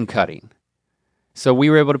ribbon cutting. So we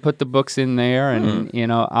were able to put the books in there and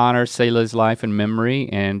honor Selah's life and memory,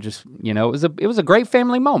 and just it was a great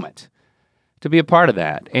family moment to be a part of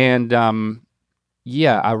that. And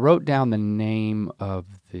I wrote down the name of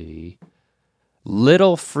the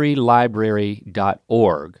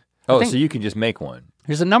littlefreelibrary.org. Oh, so you can just make one.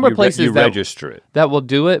 There's a number of places you register it that will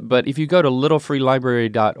do it, but if you go to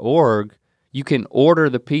littlefreelibrary.org, you can order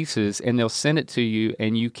the pieces, and they'll send it to you,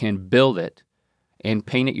 and you can build it and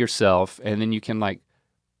paint it yourself, and then you can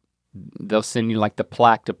they'll send you the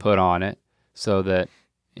plaque to put on it, so that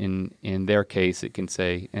in their case it can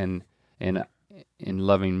say in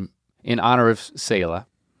honor of Selah.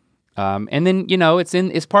 And then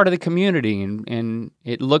it's part of the community, and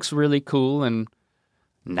it looks really cool and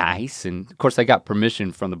nice, and of course they got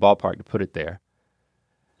permission from the ballpark to put it there.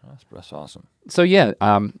 That's awesome. So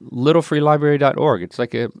littlefreelibrary.org. It's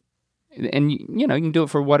and you can do it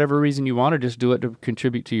for whatever reason you want, or just do it to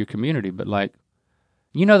contribute to your community. But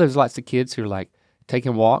there's lots of kids who are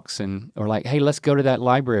taking walks or hey, let's go to that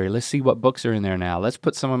library. Let's see what books are in there now. Let's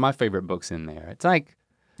put some of my favorite books in there. It's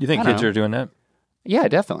you think kids are doing that? Yeah,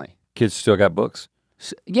 definitely. Kids still got books?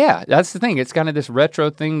 Yeah, that's the thing. It's kind of this retro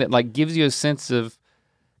thing that gives you a sense of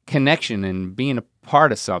connection and being a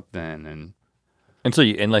part of something,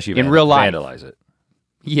 until unless you in real life vandalize it.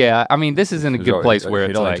 Yeah, I mean, this isn't a good place where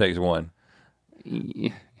it only takes one.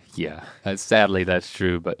 Yeah, sadly that's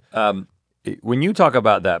true. But when you talk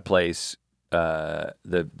about that place, the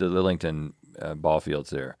Lillington ball fields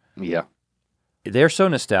there, they're so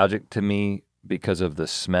nostalgic to me because of the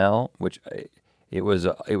smell, which it was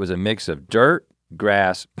a mix of dirt,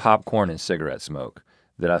 grass, popcorn, and cigarette smoke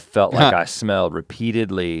that I felt like I smelled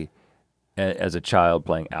repeatedly as a child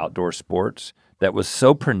playing outdoor sports. That was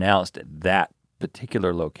so pronounced at that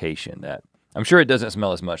particular location that I'm sure it doesn't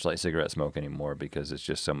smell as much like cigarette smoke anymore, because it's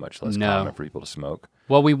just so much less common for people to smoke.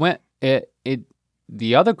 Well, we went.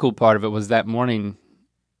 The other cool part of it was that morning,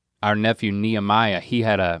 our nephew Nehemiah, he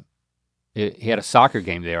had a soccer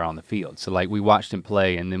game there on the field. So we watched him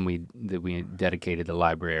play, and then we dedicated the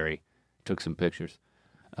library, took some pictures.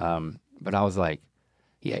 But I was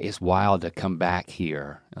it's wild to come back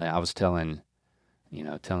here. I was telling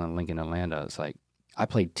Lincoln and Landa, it's I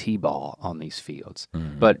played t-ball on these fields,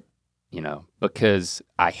 but because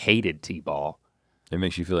I hated t-ball. It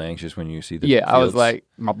makes you feel anxious when you see the fields. I was my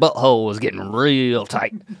butthole was getting real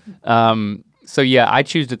tight. So I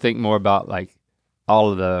choose to think more about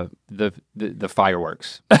all of the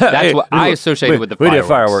fireworks. That's what I associated with the fireworks. We did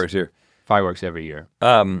fireworks here. Fireworks every year.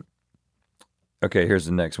 Okay, here's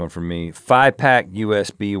the next one for me. 5-pack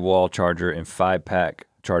USB wall charger and 5-pack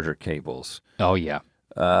charger cables. Oh yeah.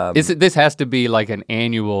 This has to be an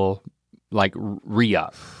annual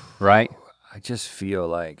re-up, right? I just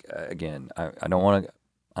feel again, I don't want to.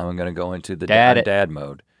 I'm going to go into the dad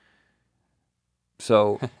mode.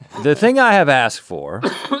 So the thing I have asked for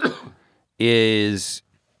is,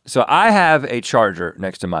 so I have a charger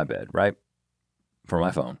next to my bed, right? For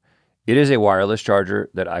my phone. It is a wireless charger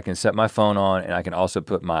that I can set my phone on, and I can also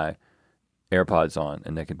put my AirPods on,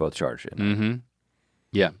 and they can both charge it. Mm-hmm.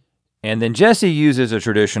 Yeah. And then Jessie uses a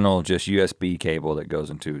traditional just USB cable that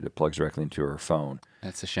plugs directly into her phone.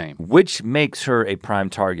 That's a shame. Which makes her a prime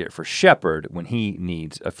target for Shepard when he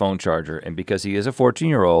needs a phone charger. And because he is a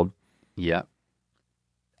 14-year-old, yeah,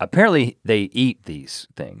 apparently they eat these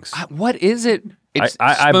things. What is it? It's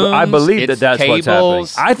I believe that's cables.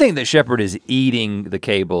 what's happening. I think that Shepard is eating the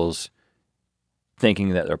cables, thinking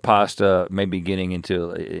that they're pasta, maybe getting into,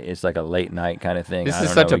 it's like a late night kind of thing. This is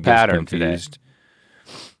such a pattern today.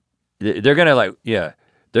 They're gonna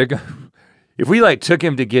if we took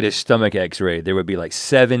him to get his stomach x-rayed, there would be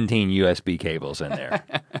 17 USB cables in there.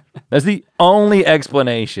 That's the only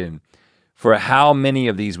explanation for how many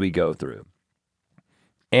of these we go through.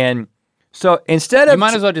 And so instead of— You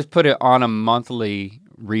might as well just put it on a monthly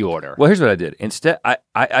reorder. Well, here's what I did. Instead,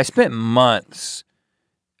 I spent months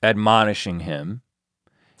admonishing him,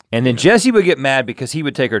 and then Jessie would get mad because he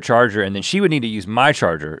would take her charger, and then she would need to use my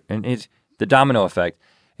charger, and it's the domino effect.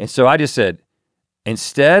 And so I just said,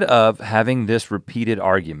 instead of having this repeated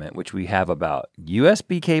argument, which we have about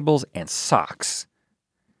USB cables and socks,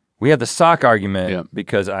 we have the sock argument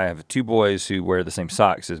because I have 2 boys who wear the same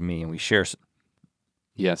socks as me, and we share.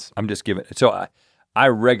 Yes. I'm just giving. So I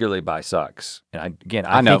regularly buy socks, and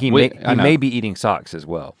I know. think he may be eating socks as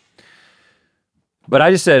well. But I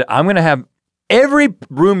just said, I'm going to have every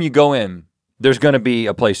room you go in, there's going to be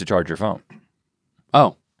a place to charge your phone.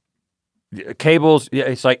 Oh. Cables,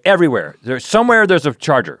 it's everywhere. There's a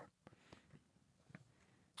charger.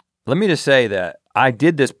 Let me just say that I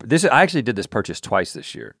actually did this purchase twice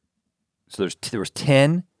this year. So there was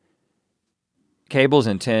 10 cables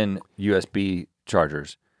and 10 USB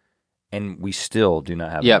chargers, and we still do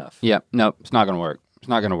not have enough. Yep, no, it's not gonna work. It's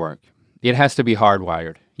not gonna work. It has to be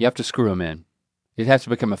hardwired. You have to screw them in. It has to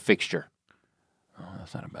become a fixture. Oh,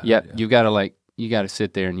 that's not a bad idea. You gotta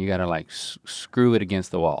sit there and you gotta screw it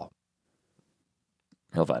against the wall.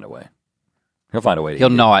 He'll find a way. He'll find a way to He'll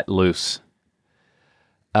gnaw it loose.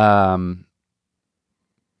 Lube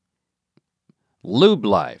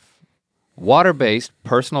Life, water-based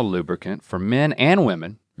personal lubricant for men and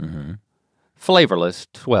women, flavorless,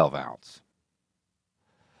 12 ounce.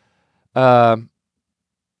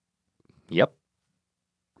 Yep,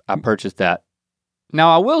 I purchased that.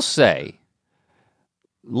 Now I will say,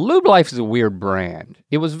 Lube Life is a weird brand.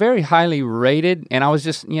 It was very highly rated, and I was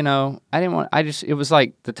just, it was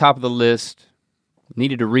the top of the list.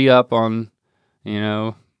 Needed to re-up on,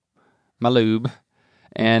 my lube.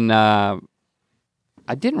 And I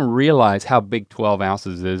didn't realize how big 12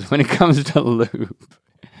 ounces is when it comes to lube.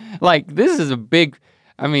 This is a big,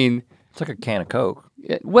 it's like a can of Coke.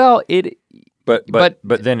 But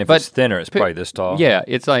then if it's thinner, it's probably this tall. Yeah,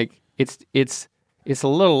 it's a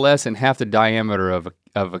little less than half the diameter of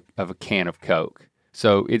a can of Coke.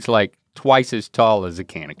 So it's twice as tall as a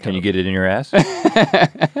can of Coke. Can you get it in your ass?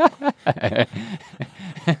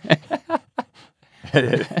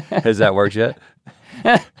 Has that worked yet?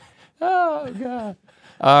 Oh God.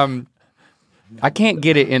 I can't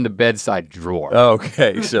get it in the bedside drawer.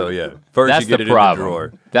 Okay, so yeah. First That's you get the it problem. in the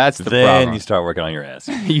drawer. That's the then problem. Then you start working on your ass.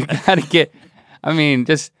 You gotta get,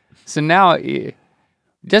 so now,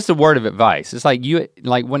 just a word of advice. It's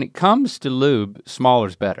when it comes to lube,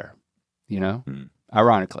 smaller's better,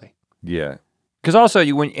 ironically. Yeah. Because also,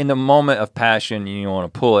 when in the moment of passion, you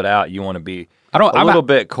want to pull it out. You want to be a little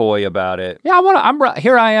bit coy about it. Yeah,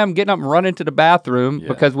 here I am getting up and running to the bathroom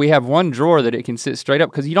because we have one drawer that it can sit straight up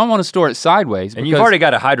because you don't want to store it sideways. And you've already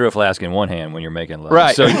got a hydro flask in one hand when you're making love.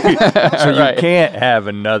 Right. So you can't have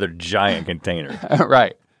another giant container.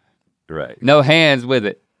 Right. Right. No hands with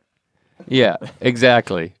it. Yeah,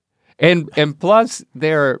 exactly. And plus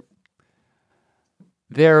their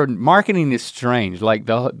marketing is strange.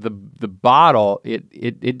 The bottle,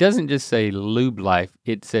 it doesn't just say Lube Life,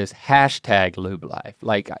 it says hashtag Lube Life.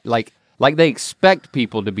 Like they expect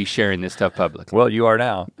people to be sharing this stuff publicly. Well, you are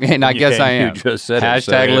now. And I guess I am. You just said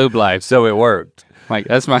hashtag it. Lube Life. So it worked.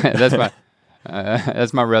 That's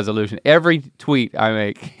my resolution. Every tweet I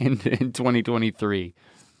make in 2023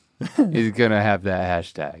 is gonna have that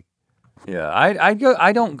hashtag. Yeah, I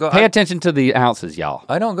don't go. Pay attention to the ounces, y'all.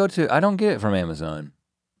 I don't get it from Amazon.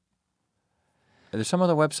 There's some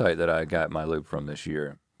other website that I got my lube from this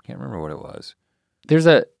year. Can't remember what it was. There's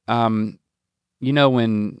a,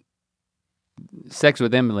 when Sex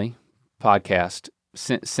with Emily podcast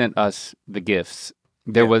sent us the gifts,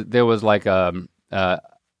 there was an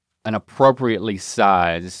appropriately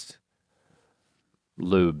sized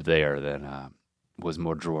lube there that was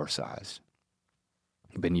more drawer sized.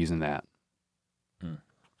 I've been using that.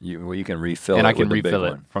 You can refill and it I can with the refill big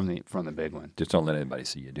it one. from the big one. Just don't let anybody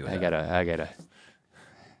see you do it. I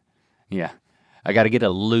gotta get a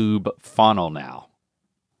lube funnel now.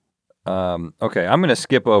 Okay, I'm gonna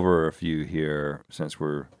skip over a few here since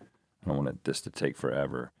I don't want this to take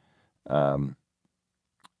forever.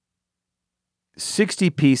 60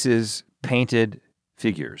 pieces painted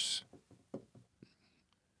figures.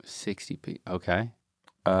 60 pieces. Okay.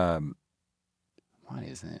 What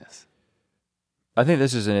is this? I think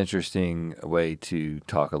this is an interesting way to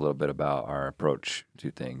talk a little bit about our approach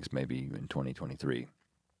to things, maybe in 2023.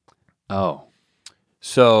 Oh.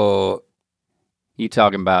 So. You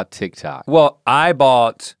talking about TikTok? Well, I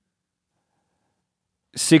bought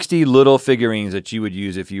 60 little figurines that you would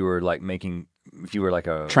use if you were like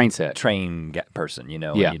a train set person,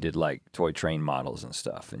 and you did like toy train models and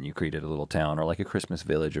stuff, and you created a little town or like a Christmas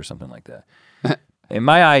village or something like that. And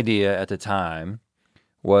my idea at the time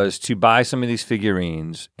was to buy some of these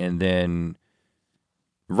figurines and then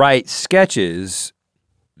write sketches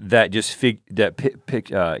that just featured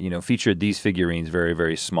these figurines very,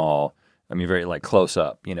 very small. I mean, very like close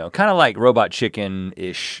up, kind of like Robot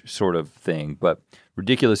Chicken-ish sort of thing, but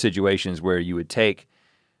ridiculous situations where you would take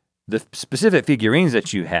the specific figurines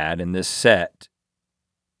that you had in this set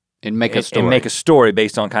and make a story. And make a story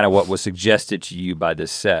based on kind of what was suggested to you by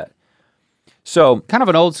this set. So kind of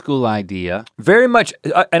an old school idea. Very much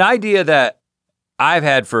an idea that I've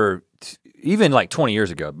had for even like 20 years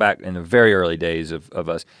ago, back in the very early days of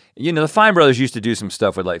us. The Fine Brothers used to do some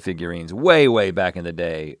stuff with like figurines way, way back in the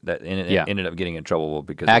day that ended up getting in trouble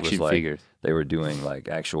because action it was like figures. They were doing like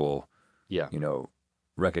actual,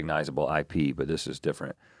 recognizable IP, but this is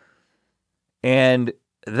different. And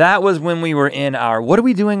that was when we were in our, what are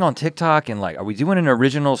we doing on TikTok? And like, are we doing an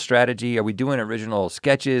original strategy? Are we doing original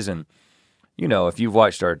sketches? And, if you've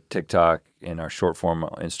watched our TikTok and our short form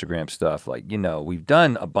Instagram stuff, like, we've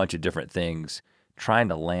done a bunch of different things trying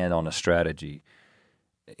to land on a strategy.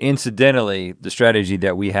 Incidentally, the strategy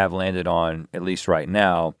that we have landed on, at least right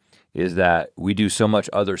now, is that we do so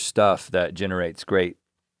much other stuff that generates great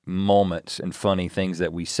moments and funny things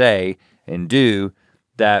that we say and do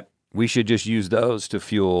that we should just use those to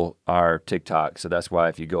fuel our TikTok. So that's why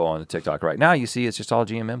if you go on the TikTok right now, you see it's just all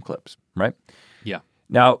GMM clips, right? Yeah.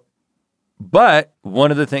 Now, but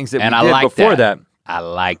one of the things that we did before that. I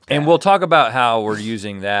like that. And we'll talk about how we're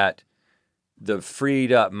using that, the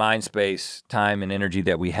freed up mind space, time, and energy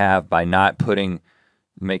that we have by not trying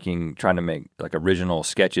to make like original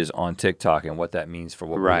sketches on TikTok and what that means for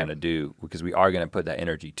what we're going to do, because we are going to put that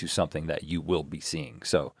energy to something that you will be seeing.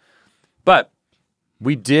 So, but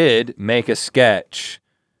we did make a sketch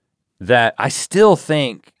that I still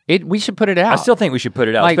think we should put it out. I still think we should put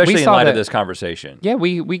it out, especially in light of this conversation. Yeah,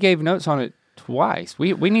 we gave notes on it twice.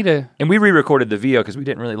 We need to. And we re-recorded the VO because we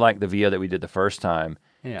didn't really like the VO that we did the first time.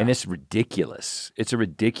 Yeah. And it's ridiculous. It's a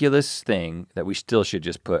ridiculous thing that we still should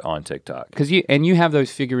just put on TikTok. Because you have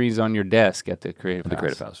those figurines on your desk at the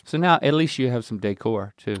Creative House. So now at least you have some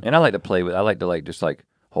decor too. And I like to play with. I like to like just like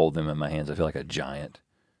hold them in my hands. I feel like a giant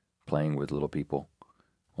playing with little people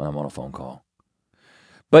when I'm on a phone call.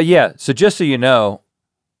 But yeah, so just so you know,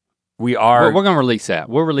 we're gonna release that.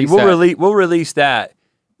 We'll release that.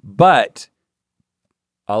 But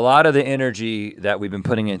a lot of the energy that we've been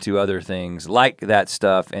putting into other things like that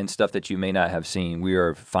stuff and stuff that you may not have seen, we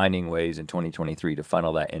are finding ways in 2023 to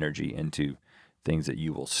funnel that energy into things that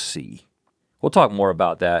you will see. We'll talk more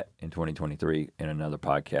about that in 2023 in another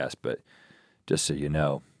podcast, but just so you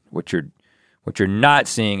know, what you're not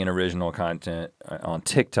seeing in original content on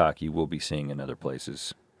TikTok, you will be seeing in other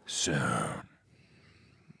places soon.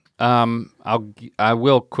 I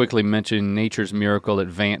will quickly mention Nature's Miracle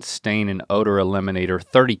Advanced Stain and Odor Eliminator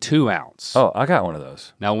 32 ounce. Oh, I got one of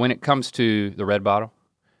those. Now, when it comes to the red bottle,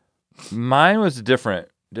 mine was a different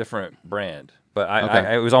brand,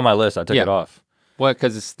 but it was on my list. I took it off. Well,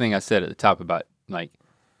 because this thing I said at the top about like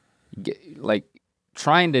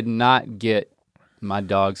trying to not get my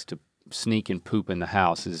dogs to sneak and poop in the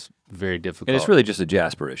house is very difficult. And it's really just a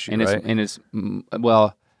Jasper issue, right? And it's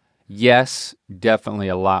well. Yes, definitely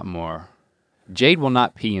a lot more. Jade will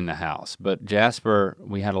not pee in the house, but Jasper,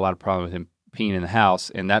 we had a lot of problem with him peeing in the house,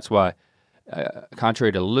 and that's why,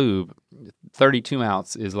 contrary to lube, 32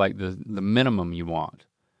 ounce is like the minimum you want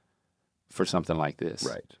for something like this.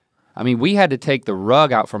 Right. I mean, we had to take the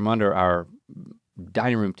rug out from under our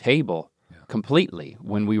dining room table completely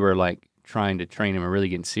when we were like trying to train him and really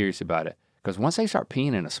getting serious about it. Because once they start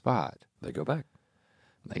peeing in a spot, they go back.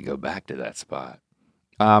 They go back to that spot.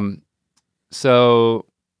 So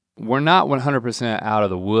we're not 100% out of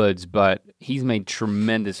the woods, but he's made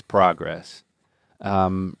tremendous progress. A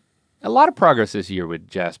lot of progress this year with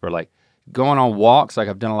Jasper, like going on walks. Like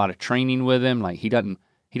I've done a lot of training with him. Like he doesn't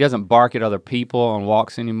bark at other people on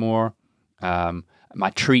walks anymore. My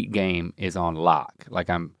treat game is on lock.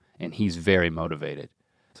 And he's very motivated.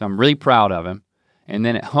 So I'm really proud of him. And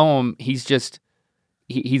then at home, he's just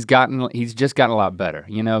gotten a lot better.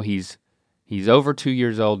 You know, he's over 2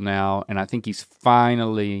 years old now, and I think he's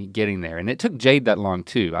finally getting there. And it took Jade that long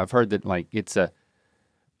too. I've heard that like it's a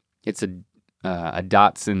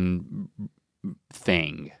Dotson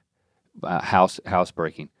thing,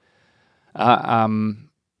 housebreaking.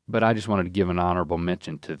 But I just wanted to give an honorable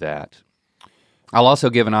mention to that. I'll also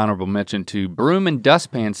give an honorable mention to broom and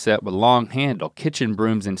dustpan set with long handle, kitchen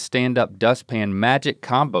brooms and stand-up dustpan magic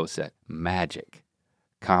combo set. Magic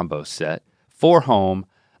combo set for home,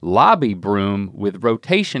 lobby broom with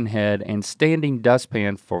rotation head and standing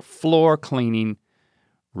dustpan for floor cleaning,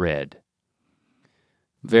 red.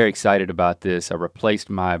 Very excited about this. I replaced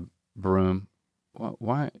my broom.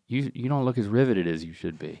 Why you don't look as riveted as you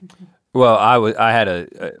should be? Well,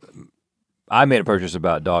 I made a purchase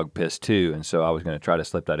about dog piss too, and so I was going to try to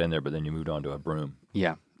slip that in there, but then you moved on to a broom.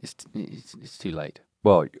 Yeah, it's too late.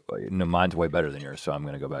 Well, no, mine's way better than yours, so I'm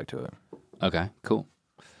going to go back to it. Okay, cool.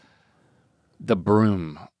 The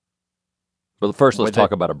broom. But first, let's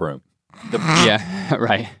talk about a broom. Yeah,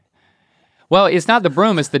 right. Well, it's not the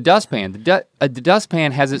broom, it's the dustpan. The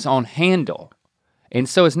dustpan has its own handle. And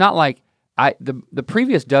so it's not like the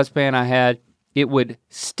previous dustpan I had, it would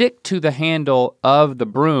stick to the handle of the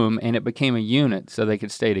broom and it became a unit so they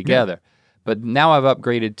could stay together. Yeah. But now I've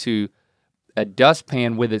upgraded to a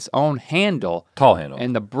dustpan with its own handle. Tall handle.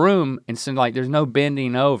 And the broom, and so like there's no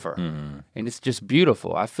bending over. Mm-hmm. And it's just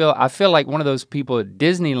beautiful. I feel like one of those people at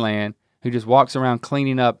Disneyland who just walks around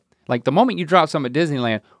cleaning up. Like the moment you drop something at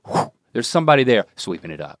Disneyland, whoosh, there's somebody there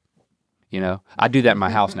sweeping it up. You know, I do that in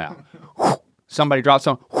my house now. Somebody drops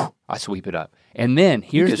something, I sweep it up. And then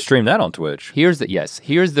you can stream that on Twitch. Here's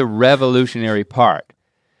the revolutionary part.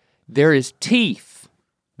 There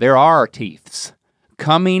are teeths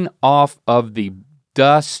coming off of the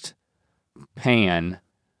dust pan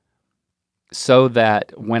so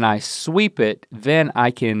that when I sweep it, then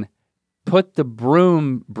I can put the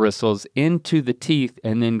broom bristles into the teeth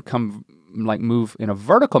and then move in a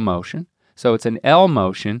vertical motion. So it's an L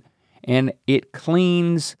motion and it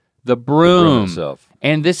cleans the broom itself.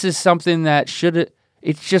 And this is something that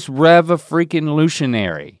it's just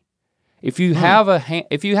revolutionary. If you have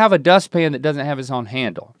a dustpan that doesn't have its own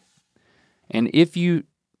handle, and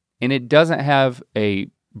it doesn't have a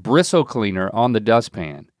bristle cleaner on the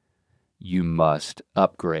dustpan, you must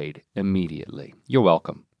upgrade immediately. You're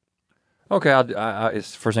welcome. Okay,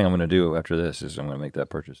 it's the first thing I'm going to do after this is I'm going to make that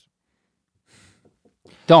purchase.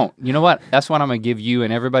 Don't. You know what? That's what I'm going to give you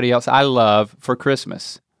and everybody else I love for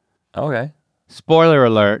Christmas. Okay. Spoiler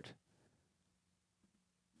alert.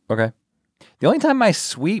 Okay. The only time I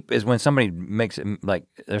sweep is when somebody makes it, like,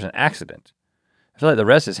 there's an accident. I feel like the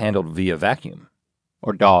rest is handled via vacuum.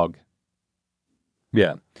 Or dog.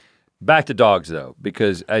 Yeah. Back to dogs, though,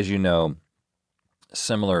 because as you know,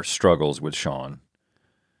 similar struggles with Sean.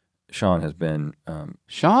 Sean has been...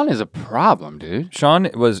 Sean is a problem, dude. Sean,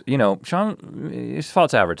 his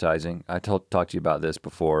fault's advertising. I talked to you about this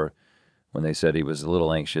before when they said he was a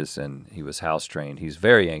little anxious and he was house trained. He's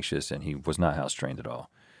very anxious and he was not house trained at all.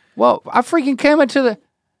 Well, I freaking came into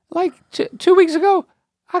 2 weeks ago,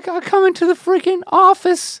 I come into the freaking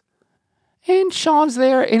office and Sean's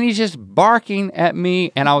there and he's just barking at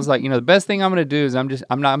me. And I was like, the best thing I'm going to do is I'm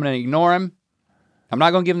not going to ignore him. I'm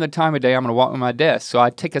not going to give him the time of day. I'm going to walk to my desk. So I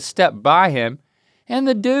take a step by him and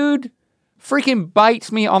the dude freaking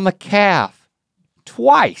bites me on the calf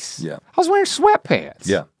twice. Yeah. I was wearing sweatpants.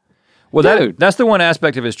 Yeah. Well, that's the one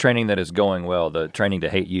aspect of his training that is going well. The training to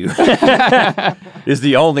hate you is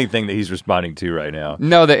the only thing that he's responding to right now.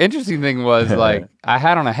 No, the interesting thing was I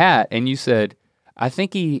had on a hat and you said, I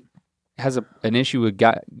think he has an issue with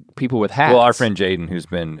people with hats. Well, our friend Jaden, who's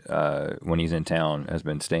been, when he's in town, has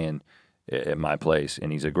been staying at my place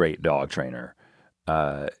and he's a great dog trainer.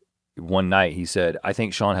 One night he said, I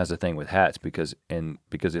think Sean has a thing with hats because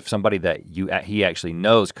if somebody that he actually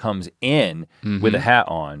knows comes in with a hat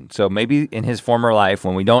on, so maybe in his former life,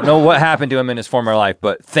 when we don't know what happened to him in his former life,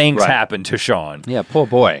 but things happened to Sean. Yeah, poor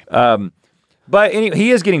boy. But anyway,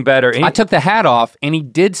 he is getting better. I took the hat off and he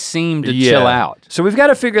did seem to chill out. So we've got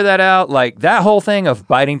to figure that out. Like that whole thing of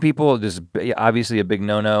biting people is obviously a big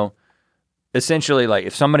no-no. Essentially, like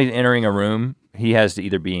if somebody's entering a room, he has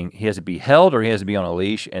to be held or he has to be on a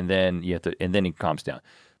leash, and then then he calms down.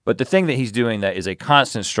 But the thing that he's doing that is a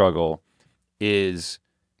constant struggle is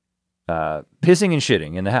pissing and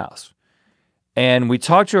shitting in the house. And we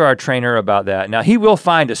talked to our trainer about that. Now he will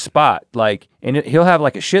find a spot, he'll have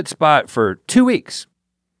like a shit spot for 2 weeks,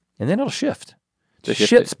 and then it'll shift. The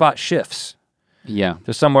shit spot shifts. Yeah.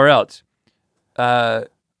 To somewhere else. And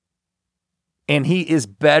he is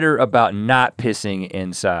better about not pissing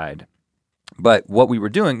inside. But what we were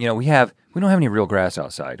doing, we don't have any real grass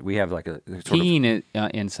outside. We have like a sort peeing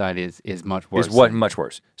inside is much worse. Much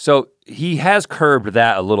worse. So he has curbed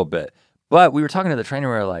that a little bit. But we were talking to the trainer,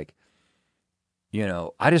 we were like,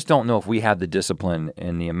 I just don't know if we have the discipline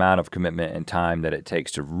and the amount of commitment and time that it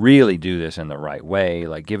takes to really do this in the right way.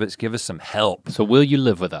 Like give us some help. So will you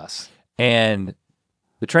live with us? And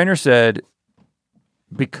the trainer said,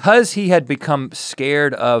 because he had become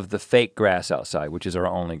scared of the fake grass outside, which is our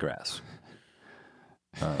only grass.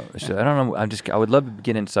 So I don't know, I would love to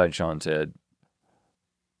get inside Sean's head,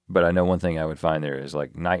 but I know one thing I would find there is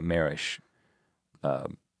like nightmarish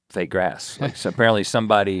fake grass. Like, so apparently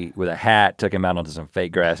somebody with a hat took him out onto some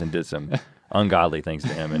fake grass and did some ungodly things to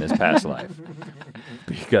him in his past life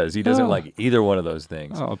because he doesn't like either one of those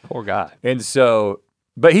things. Oh, poor guy. And so,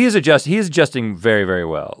 but he is adjusting very, very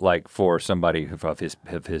well, like for somebody of his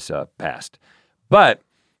past. But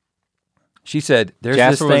she said, "There's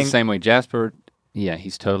Jasper this thing." was the same way. Jasper, yeah,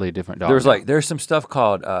 he's totally a different dog. There's some stuff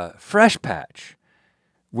called fresh patch,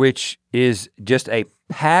 which is just a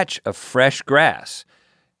patch of fresh grass.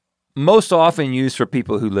 Most often used for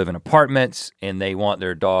people who live in apartments and they want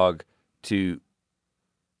their dog to,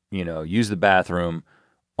 use the bathroom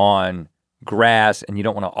on grass, and you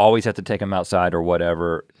don't want to always have to take them outside or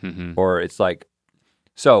whatever. Mm-hmm. Or it's like,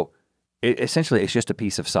 so essentially it's just a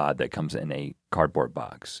piece of sod that comes in a cardboard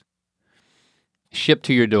box. Shipped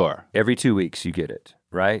to your door. Every 2 weeks you get it,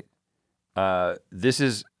 right? This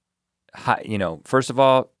is, first of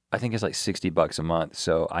all, I think it's like $60 a month.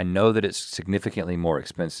 So I know that it's significantly more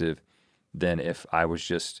expensive than if I was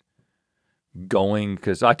just going,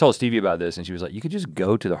 because I told Stevie about this and she was like, you could just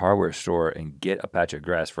go to the hardware store and get a patch of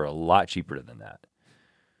grass for a lot cheaper than that.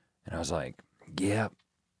 And I was like, yeah,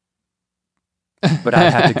 but I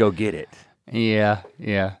have to go get it. Yeah.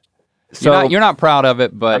 So you're not proud of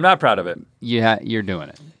it, but I'm not proud of it. You're doing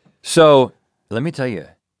it. So let me tell you,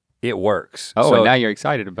 it works. Oh, so and now you're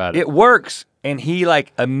excited about it. It works. And he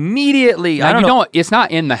immediately, now, I don't know. It's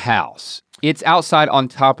not in the house. It's outside on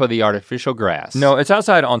top of the artificial grass. No, it's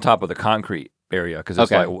outside on top of the concrete area because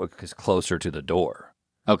it's closer to the door.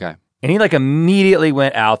 Okay. And he immediately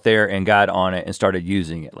went out there and got on it and started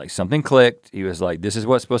using it. Like something clicked. He was like, this is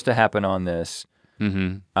what's supposed to happen on this.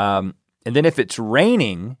 Mm-hmm. And then if it's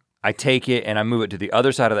raining, I take it and I move it to the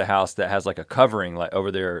other side of the house that has like a covering like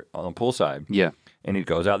over there on the pool side. Yeah. And he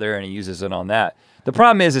goes out there and he uses it on that. The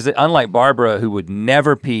problem is that unlike Barbara, who would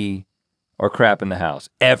never pee or crap in the house,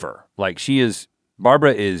 ever. Like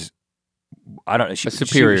Barbara is, I don't know, she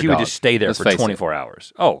would just stay there for 24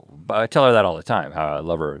 hours. Oh, but I tell her that all the time, how I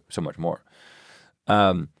love her so much more.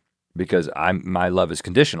 Because my love is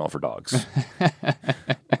conditional for dogs.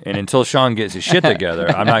 And until Sean gets his shit together,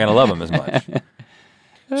 I'm not gonna love him as much.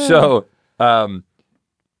 So,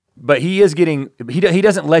 but he is he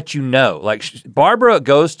doesn't let you know. Like Barbara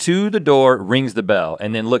goes to the door, rings the bell,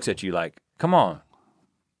 and then looks at you like, come on.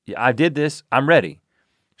 Yeah, I did this, I'm ready.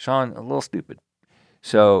 Sean, a little stupid.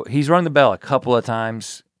 So he's rung the bell a couple of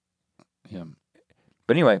times. Yeah.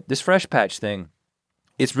 But anyway, this fresh patch thing,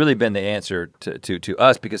 it's really been the answer to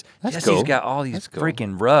us because Jesse's got all these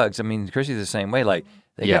freaking rugs. I mean, Chrissy's the same way. Like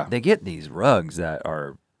they get these rugs that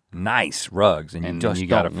are nice rugs, and you just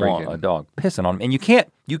don't want a dog pissing on them. And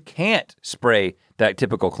you can't spray that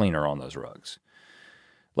typical cleaner on those rugs.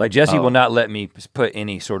 Like Jessie will not let me put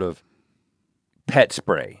any sort of pet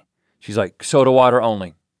spray. She's like, soda water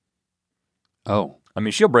only. Oh. I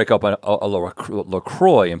mean, she'll break up a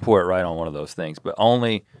LaCroix and pour it right on one of those things, but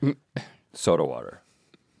only soda water.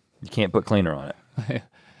 You can't put cleaner on it.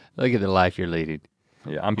 Look at the life you're leading.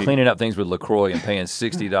 Yeah, I'm cleaning up things with LaCroix and paying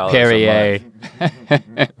 $60 Perrier a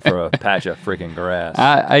month for a patch of freaking grass.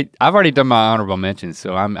 I've already done my honorable mentions,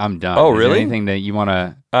 so I'm done. Oh, Is really? there anything that you want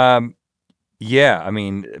to? Yeah, I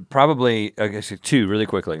mean, probably I guess two really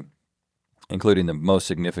quickly, including the most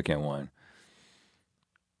significant one.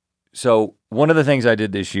 So one of the things I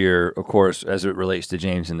did this year, of course, as it relates to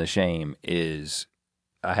James and the Shame, is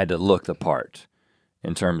I had to look the part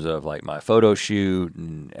in terms of like my photo shoot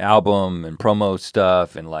and album and promo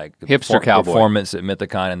stuff and like hipster cowboy performance at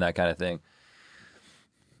Mythicon and that kind of thing.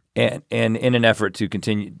 And in an effort to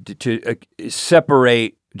continue to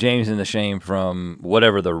separate James and the Shame from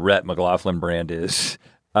whatever the Rhett McLaughlin brand is,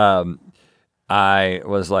 I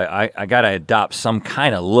was like, I got to adopt some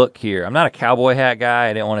kind of look here. I'm not a cowboy hat guy.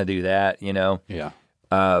 I didn't want to do that, you know? Yeah.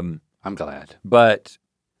 I'm glad. But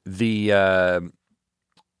the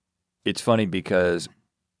it's funny because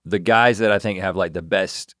the guys that I think have like the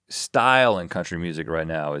best style in country music right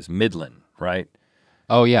now is Midland, right?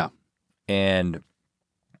 Oh yeah. And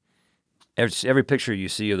every picture you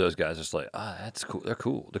see of those guys, it's like, that's cool. They're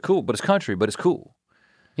cool. They're cool, but it's country, but it's cool.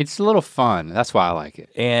 It's a little fun. That's why I like it.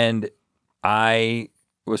 And I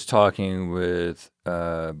was talking with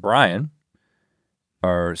Brian,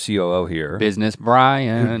 our COO here. Business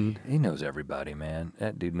Brian. He knows everybody, man.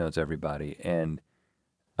 That dude knows everybody. And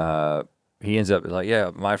he ends up like, yeah,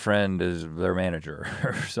 my friend is their manager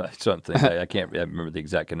or something. I can't remember the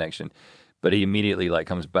exact connection. But he immediately like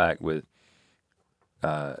comes back with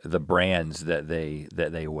the brands that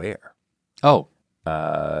they wear. Oh.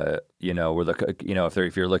 If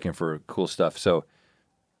you're looking for cool stuff. So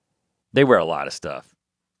they wear a lot of stuff.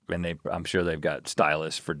 And I'm sure they've got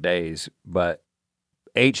stylists for days, but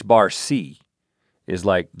H-Bar-C is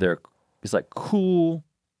like cool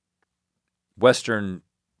Western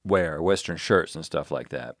wear, Western shirts and stuff like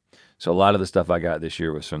that. So a lot of the stuff I got this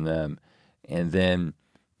year was from them. And then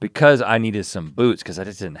because I needed some boots, because I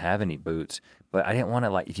just didn't have any boots, but I didn't want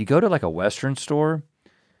to if you go to like a Western store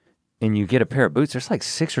and you get a pair of boots, there's like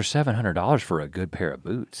 $600 or $700 for a good pair of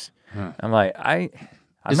boots. I'm like,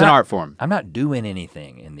 it's an art form. I'm not doing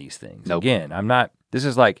anything in these things. Nope. Again, I'm not. This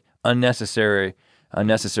is like unnecessary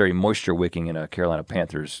moisture wicking in a Carolina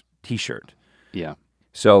Panthers t-shirt. Yeah.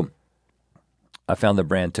 So I found the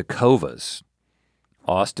brand Tecovas,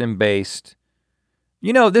 Austin-based.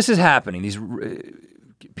 This is happening. These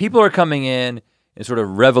people are coming in and sort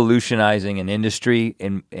of revolutionizing an industry,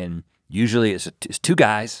 and usually it's two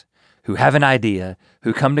guys who have an idea,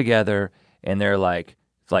 who come together, and they're like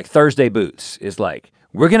Thursday Boots is like,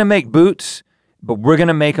 we're going to make boots, but we're going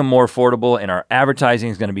to make them more affordable, and our advertising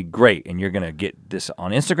is going to be great, and you're going to get this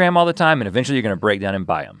on Instagram all the time, and eventually you're going to break down and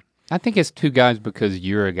buy them. I think it's two guys because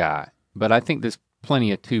you're a guy, but I think there's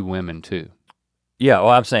plenty of two women too. Yeah, well,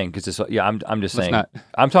 I'm saying because I'm just saying.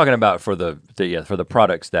 I'm talking about for the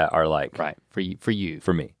products that are like right for you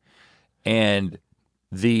for me, and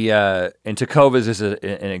Tecovas is an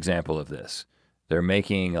example of this. They're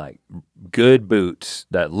making like good boots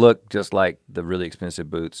that look just like the really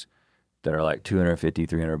expensive boots that are like $250,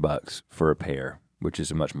 $300 for a pair, which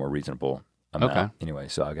is a much more reasonable amount. Okay. Anyway,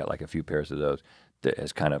 so I got like a few pairs of those that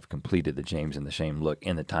has kind of completed the James and the Shame look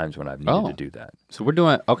in the times when I've needed to do that. So we're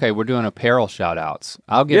doing apparel shout outs.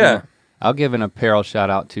 I'll give an apparel shout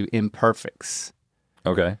out to Imperfects.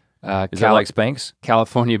 Okay. Is that like Spanx?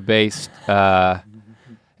 California based.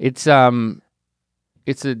 It's a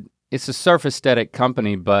surf aesthetic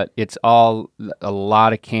company, but it's a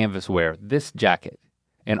lot of canvas wear. This jacket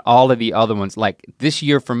and all of the other ones, like this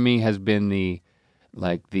year for me has been the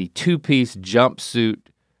two-piece jumpsuit.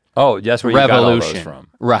 Oh, that's where revolution. You got all those from.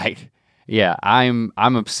 Right. Yeah, I'm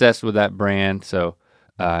obsessed with that brand. So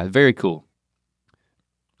very cool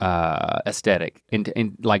aesthetic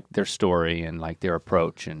and like their story and like their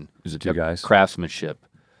approach and is it two guys? Craftsmanship.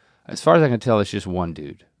 As far as I can tell, it's just one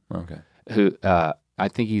dude. Okay. Who I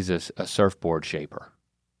think he's a surfboard shaper.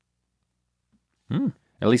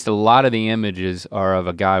 At least a lot of the images are of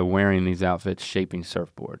a guy wearing these outfits shaping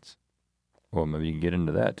surfboards. Well, maybe you can get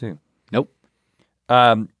into that too. Nope.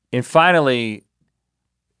 And finally,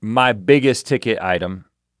 my biggest ticket item,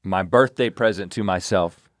 my birthday present to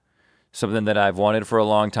myself, something that I've wanted for a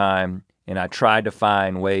long time, and I tried to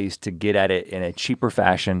find ways to get at it in a cheaper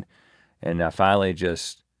fashion, and I finally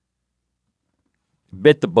just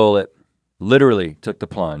bit the bullet, literally took the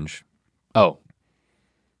plunge. Oh.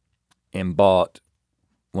 And bought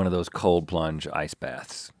one of those cold plunge ice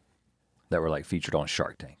baths that were like featured on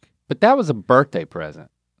Shark Tank. But that was a birthday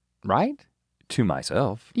present, right? To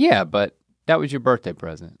myself. Yeah, but that was your birthday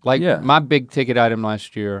present. My big ticket item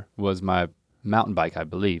last year was my mountain bike, I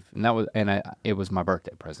believe, and it was my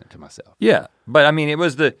birthday present to myself. Yeah, but I mean, it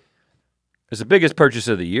was the biggest purchase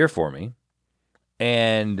of the year for me,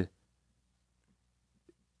 and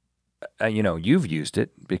you've used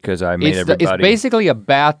it because I made everybody. It's basically a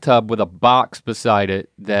bathtub with a box beside it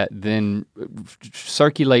that then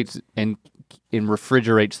circulates and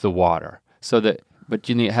refrigerates the water, but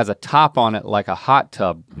it has a top on it like a hot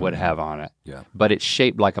tub would have on it. Yeah. But it's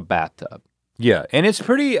shaped like a bathtub. Yeah, and it's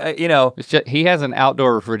pretty, It's just, he has an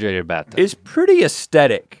outdoor refrigerated bathtub. It's pretty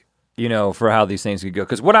aesthetic, for how these things could go.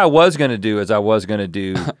 Because what I was going to do is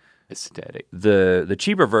aesthetic. The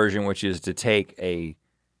cheaper version, which is to take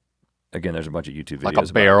again, there's a bunch of YouTube videos. Like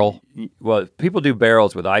a barrel? Well, people do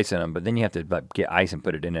barrels with ice in them, but then you have to get ice and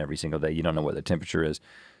put it in every single day. You don't know what the temperature is.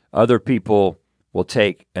 Other people will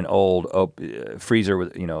take an old freezer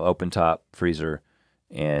with, open top freezer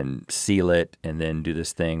and seal it, and then do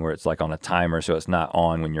this thing where it's like on a timer so it's not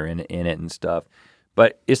on when you're in it and stuff.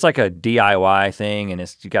 But it's like a DIY thing,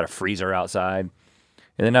 and you got a freezer outside.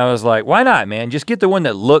 And then I was like, why not, man? Just get the one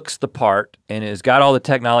that looks the part and has got all the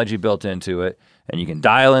technology built into it, and you can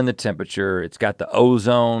dial in the temperature. It's got the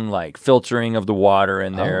ozone like filtering of the water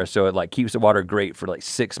in there, so it like keeps the water great for like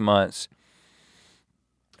 6 months.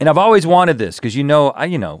 And I've always wanted this because we know.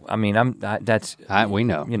 We know. I'm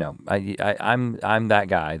that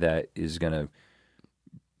guy that is gonna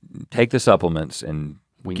take the supplements and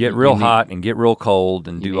get real hot and get real cold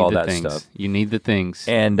and do all that stuff. You need the things.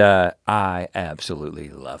 And I absolutely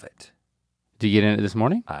love it. Did you get in it this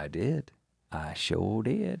morning? I did. I sure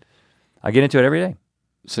did. I get into it every day.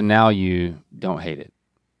 So now you don't hate it?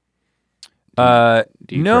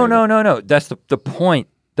 No. That's the point.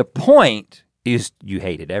 The point is you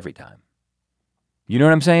hate it every time. You know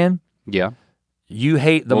what I'm saying? Yeah. You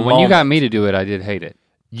hate the moment. When you got me to do it, I did hate it.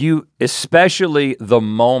 Especially the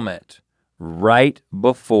moment right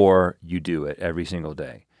before you do it every single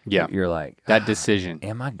day. Yeah. You're like, that decision.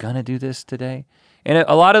 Am I gonna do this today? And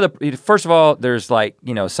a lot of first of all, there's like,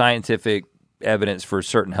 scientific evidence for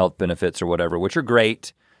certain health benefits or whatever, which are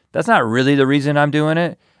great. That's not really the reason I'm doing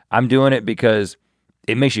it. I'm doing it because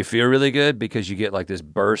it makes you feel really good because you get like this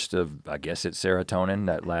burst of, I guess it's serotonin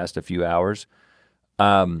that lasts a few hours.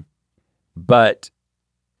 But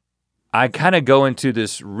I kind of go into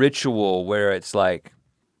this ritual where it's like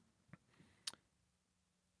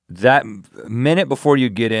that minute before you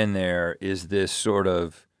get in there is this sort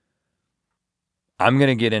of, I'm going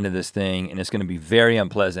to get into this thing and it's going to be very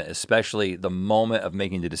unpleasant, especially the moment of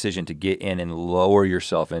making the decision to get in and lower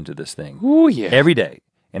yourself into this thing. Ooh, yeah. Every day.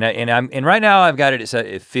 And right now I've got it set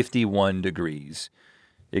at 51 degrees.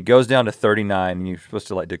 It goes down to 39 and you're supposed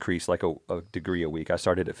to like decrease like a degree a week. I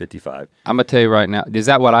started at 55. I'm going to tell you right now, is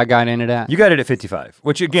that what I got in it at? You got it at 55,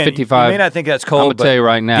 which again, 55, you may not think that's cold, I'm going to tell you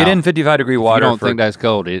right now. Get in 55 degree water if you don't think that's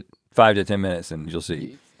cold, 5 to 10 minutes and you'll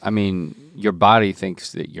see. I mean, your body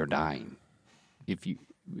thinks that you're dying if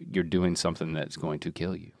you're doing something that's going to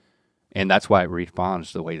kill you. And that's why it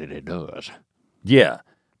responds the way that it does. Yeah.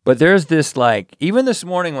 But there's this like, even this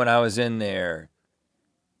morning when I was in there,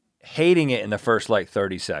 hating it in the first like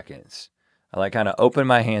 30 seconds, I like kind of open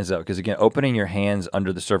my hands up because again, opening your hands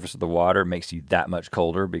under the surface of the water makes you that much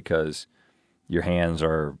colder because your hands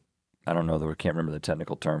are, I don't know, I can't remember the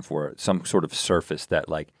technical term for it, some sort of surface that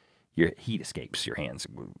like your heat escapes your hands,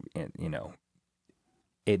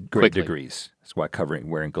 at great degrees. That's why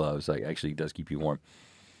wearing gloves like actually does keep you warm.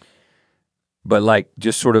 But like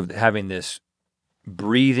just sort of having this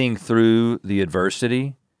breathing through the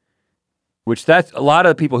adversity, which that's a lot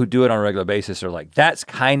of people who do it on a regular basis are like, that's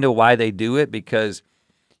kind of why they do it, because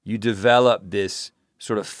you develop this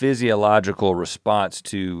sort of physiological response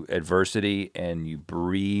to adversity and you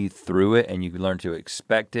breathe through it and you learn to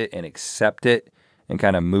expect it and accept it and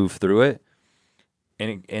kind of move through it.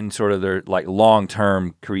 And sort of their like long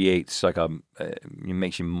term creates like it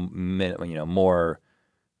makes you more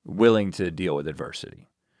willing to deal with adversity.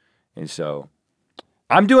 And so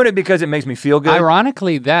I'm doing it because it makes me feel good.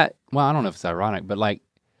 Ironically, I don't know if it's ironic, but like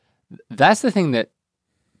that's the thing that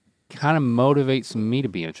kind of motivates me to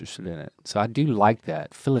be interested in it. So I do like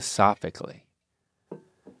that philosophically.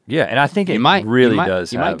 Yeah, and I think it really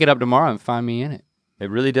does. You might get up tomorrow and find me in it. It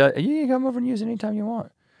really does. You can come over and use it anytime you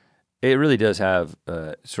want. It really does have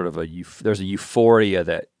sort of there's a euphoria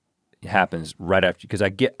that happens right after, because I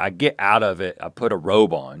get out of it, I put a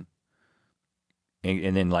robe on,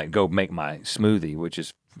 and then like go make my smoothie, which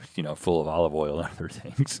is full of olive oil and other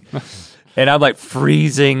things, and I'm like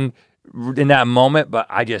freezing in that moment, but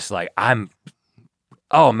I just like I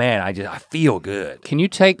feel good. Can you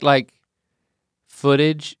take like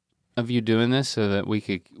footage of you doing this so that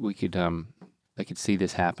they could see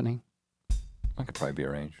this happening? That could probably be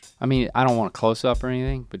arranged. I mean, I don't want a close up or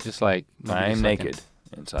anything, but just like I am naked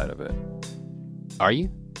inside of it. Are you?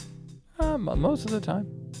 Most of the time.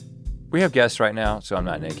 We have guests right now, so I'm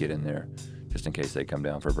not naked in there, just in case they come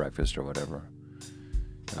down for breakfast or whatever.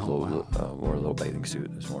 Wore a little bathing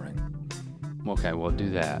suit this morning. Okay, we'll do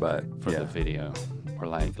that for the video. Or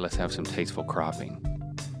like, let's have some tasteful cropping.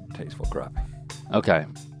 Tasteful cropping. Okay.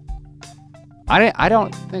 I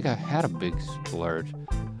don't think I had a big splurge.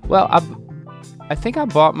 Well, I think I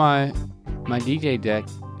bought my DJ deck.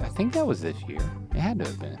 I think that was this year. It had to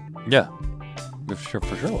have been. Yeah, for sure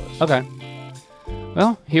was. Okay.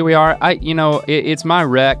 Well, here we are. It's my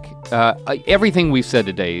rec. Everything we've said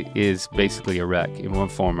today is basically a rec in one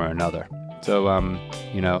form or another. So, I'm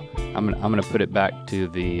gonna put it back to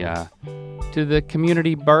the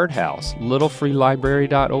community birdhouse,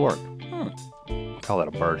 littlefreelibrary.org. Call it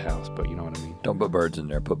a birdhouse, but you know what I mean. Don't put birds in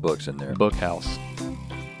there. Put books in there. Book house.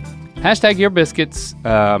 Hashtag your biscuits.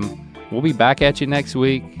 We'll be back at you next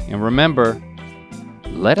week. And remember,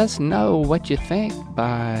 let us know what you think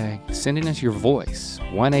by sending us your voice.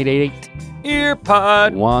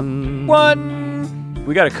 1-888-EARPOD. 1.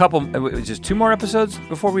 We got a couple, just 2 more episodes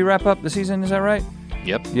before we wrap up the season. Is that right?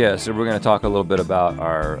 Yep. Yeah. So we're going to talk a little bit about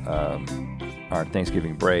our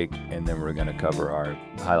Thanksgiving break, and then we're going to cover our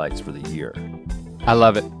highlights for the year. I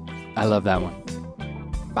love it. I love that one.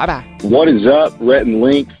 Bye-bye. What is up, Rhett and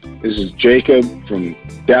Link? This is Jacob from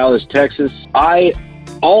Dallas, Texas. I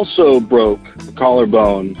also broke a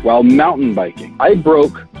collarbone while mountain biking. I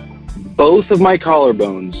broke both of my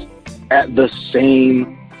collarbones at the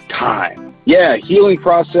same time. Yeah, healing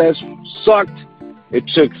process sucked. It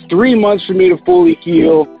took 3 months for me to fully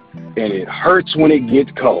heal, and it hurts when it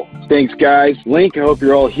gets cold. Thanks, guys. Link, I hope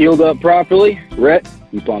you're all healed up properly. Rhett,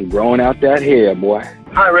 keep on growing out that hair, boy.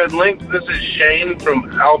 Hi, Red Link. This is Shane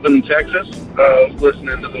from Alvin, Texas.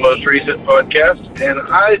 Listening to the most recent podcast, and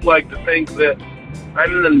I'd like to think that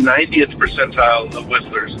I'm in the 90th percentile of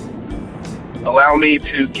whistlers. Allow me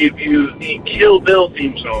to give you the Kill Bill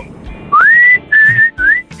theme song.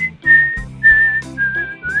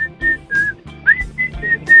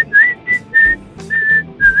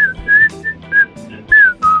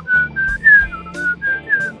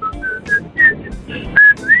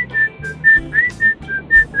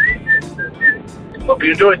 Hope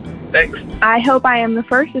you enjoy. Thanks. I hope I am the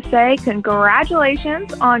first to say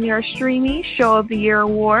congratulations on your Streamy Show of the Year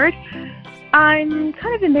award. I'm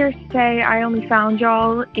kind of embarrassed to say I only found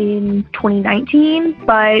y'all in 2019,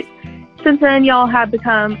 but since then y'all have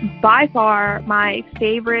become by far my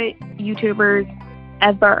favorite YouTubers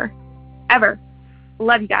ever.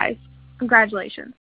 Love you guys. Congratulations.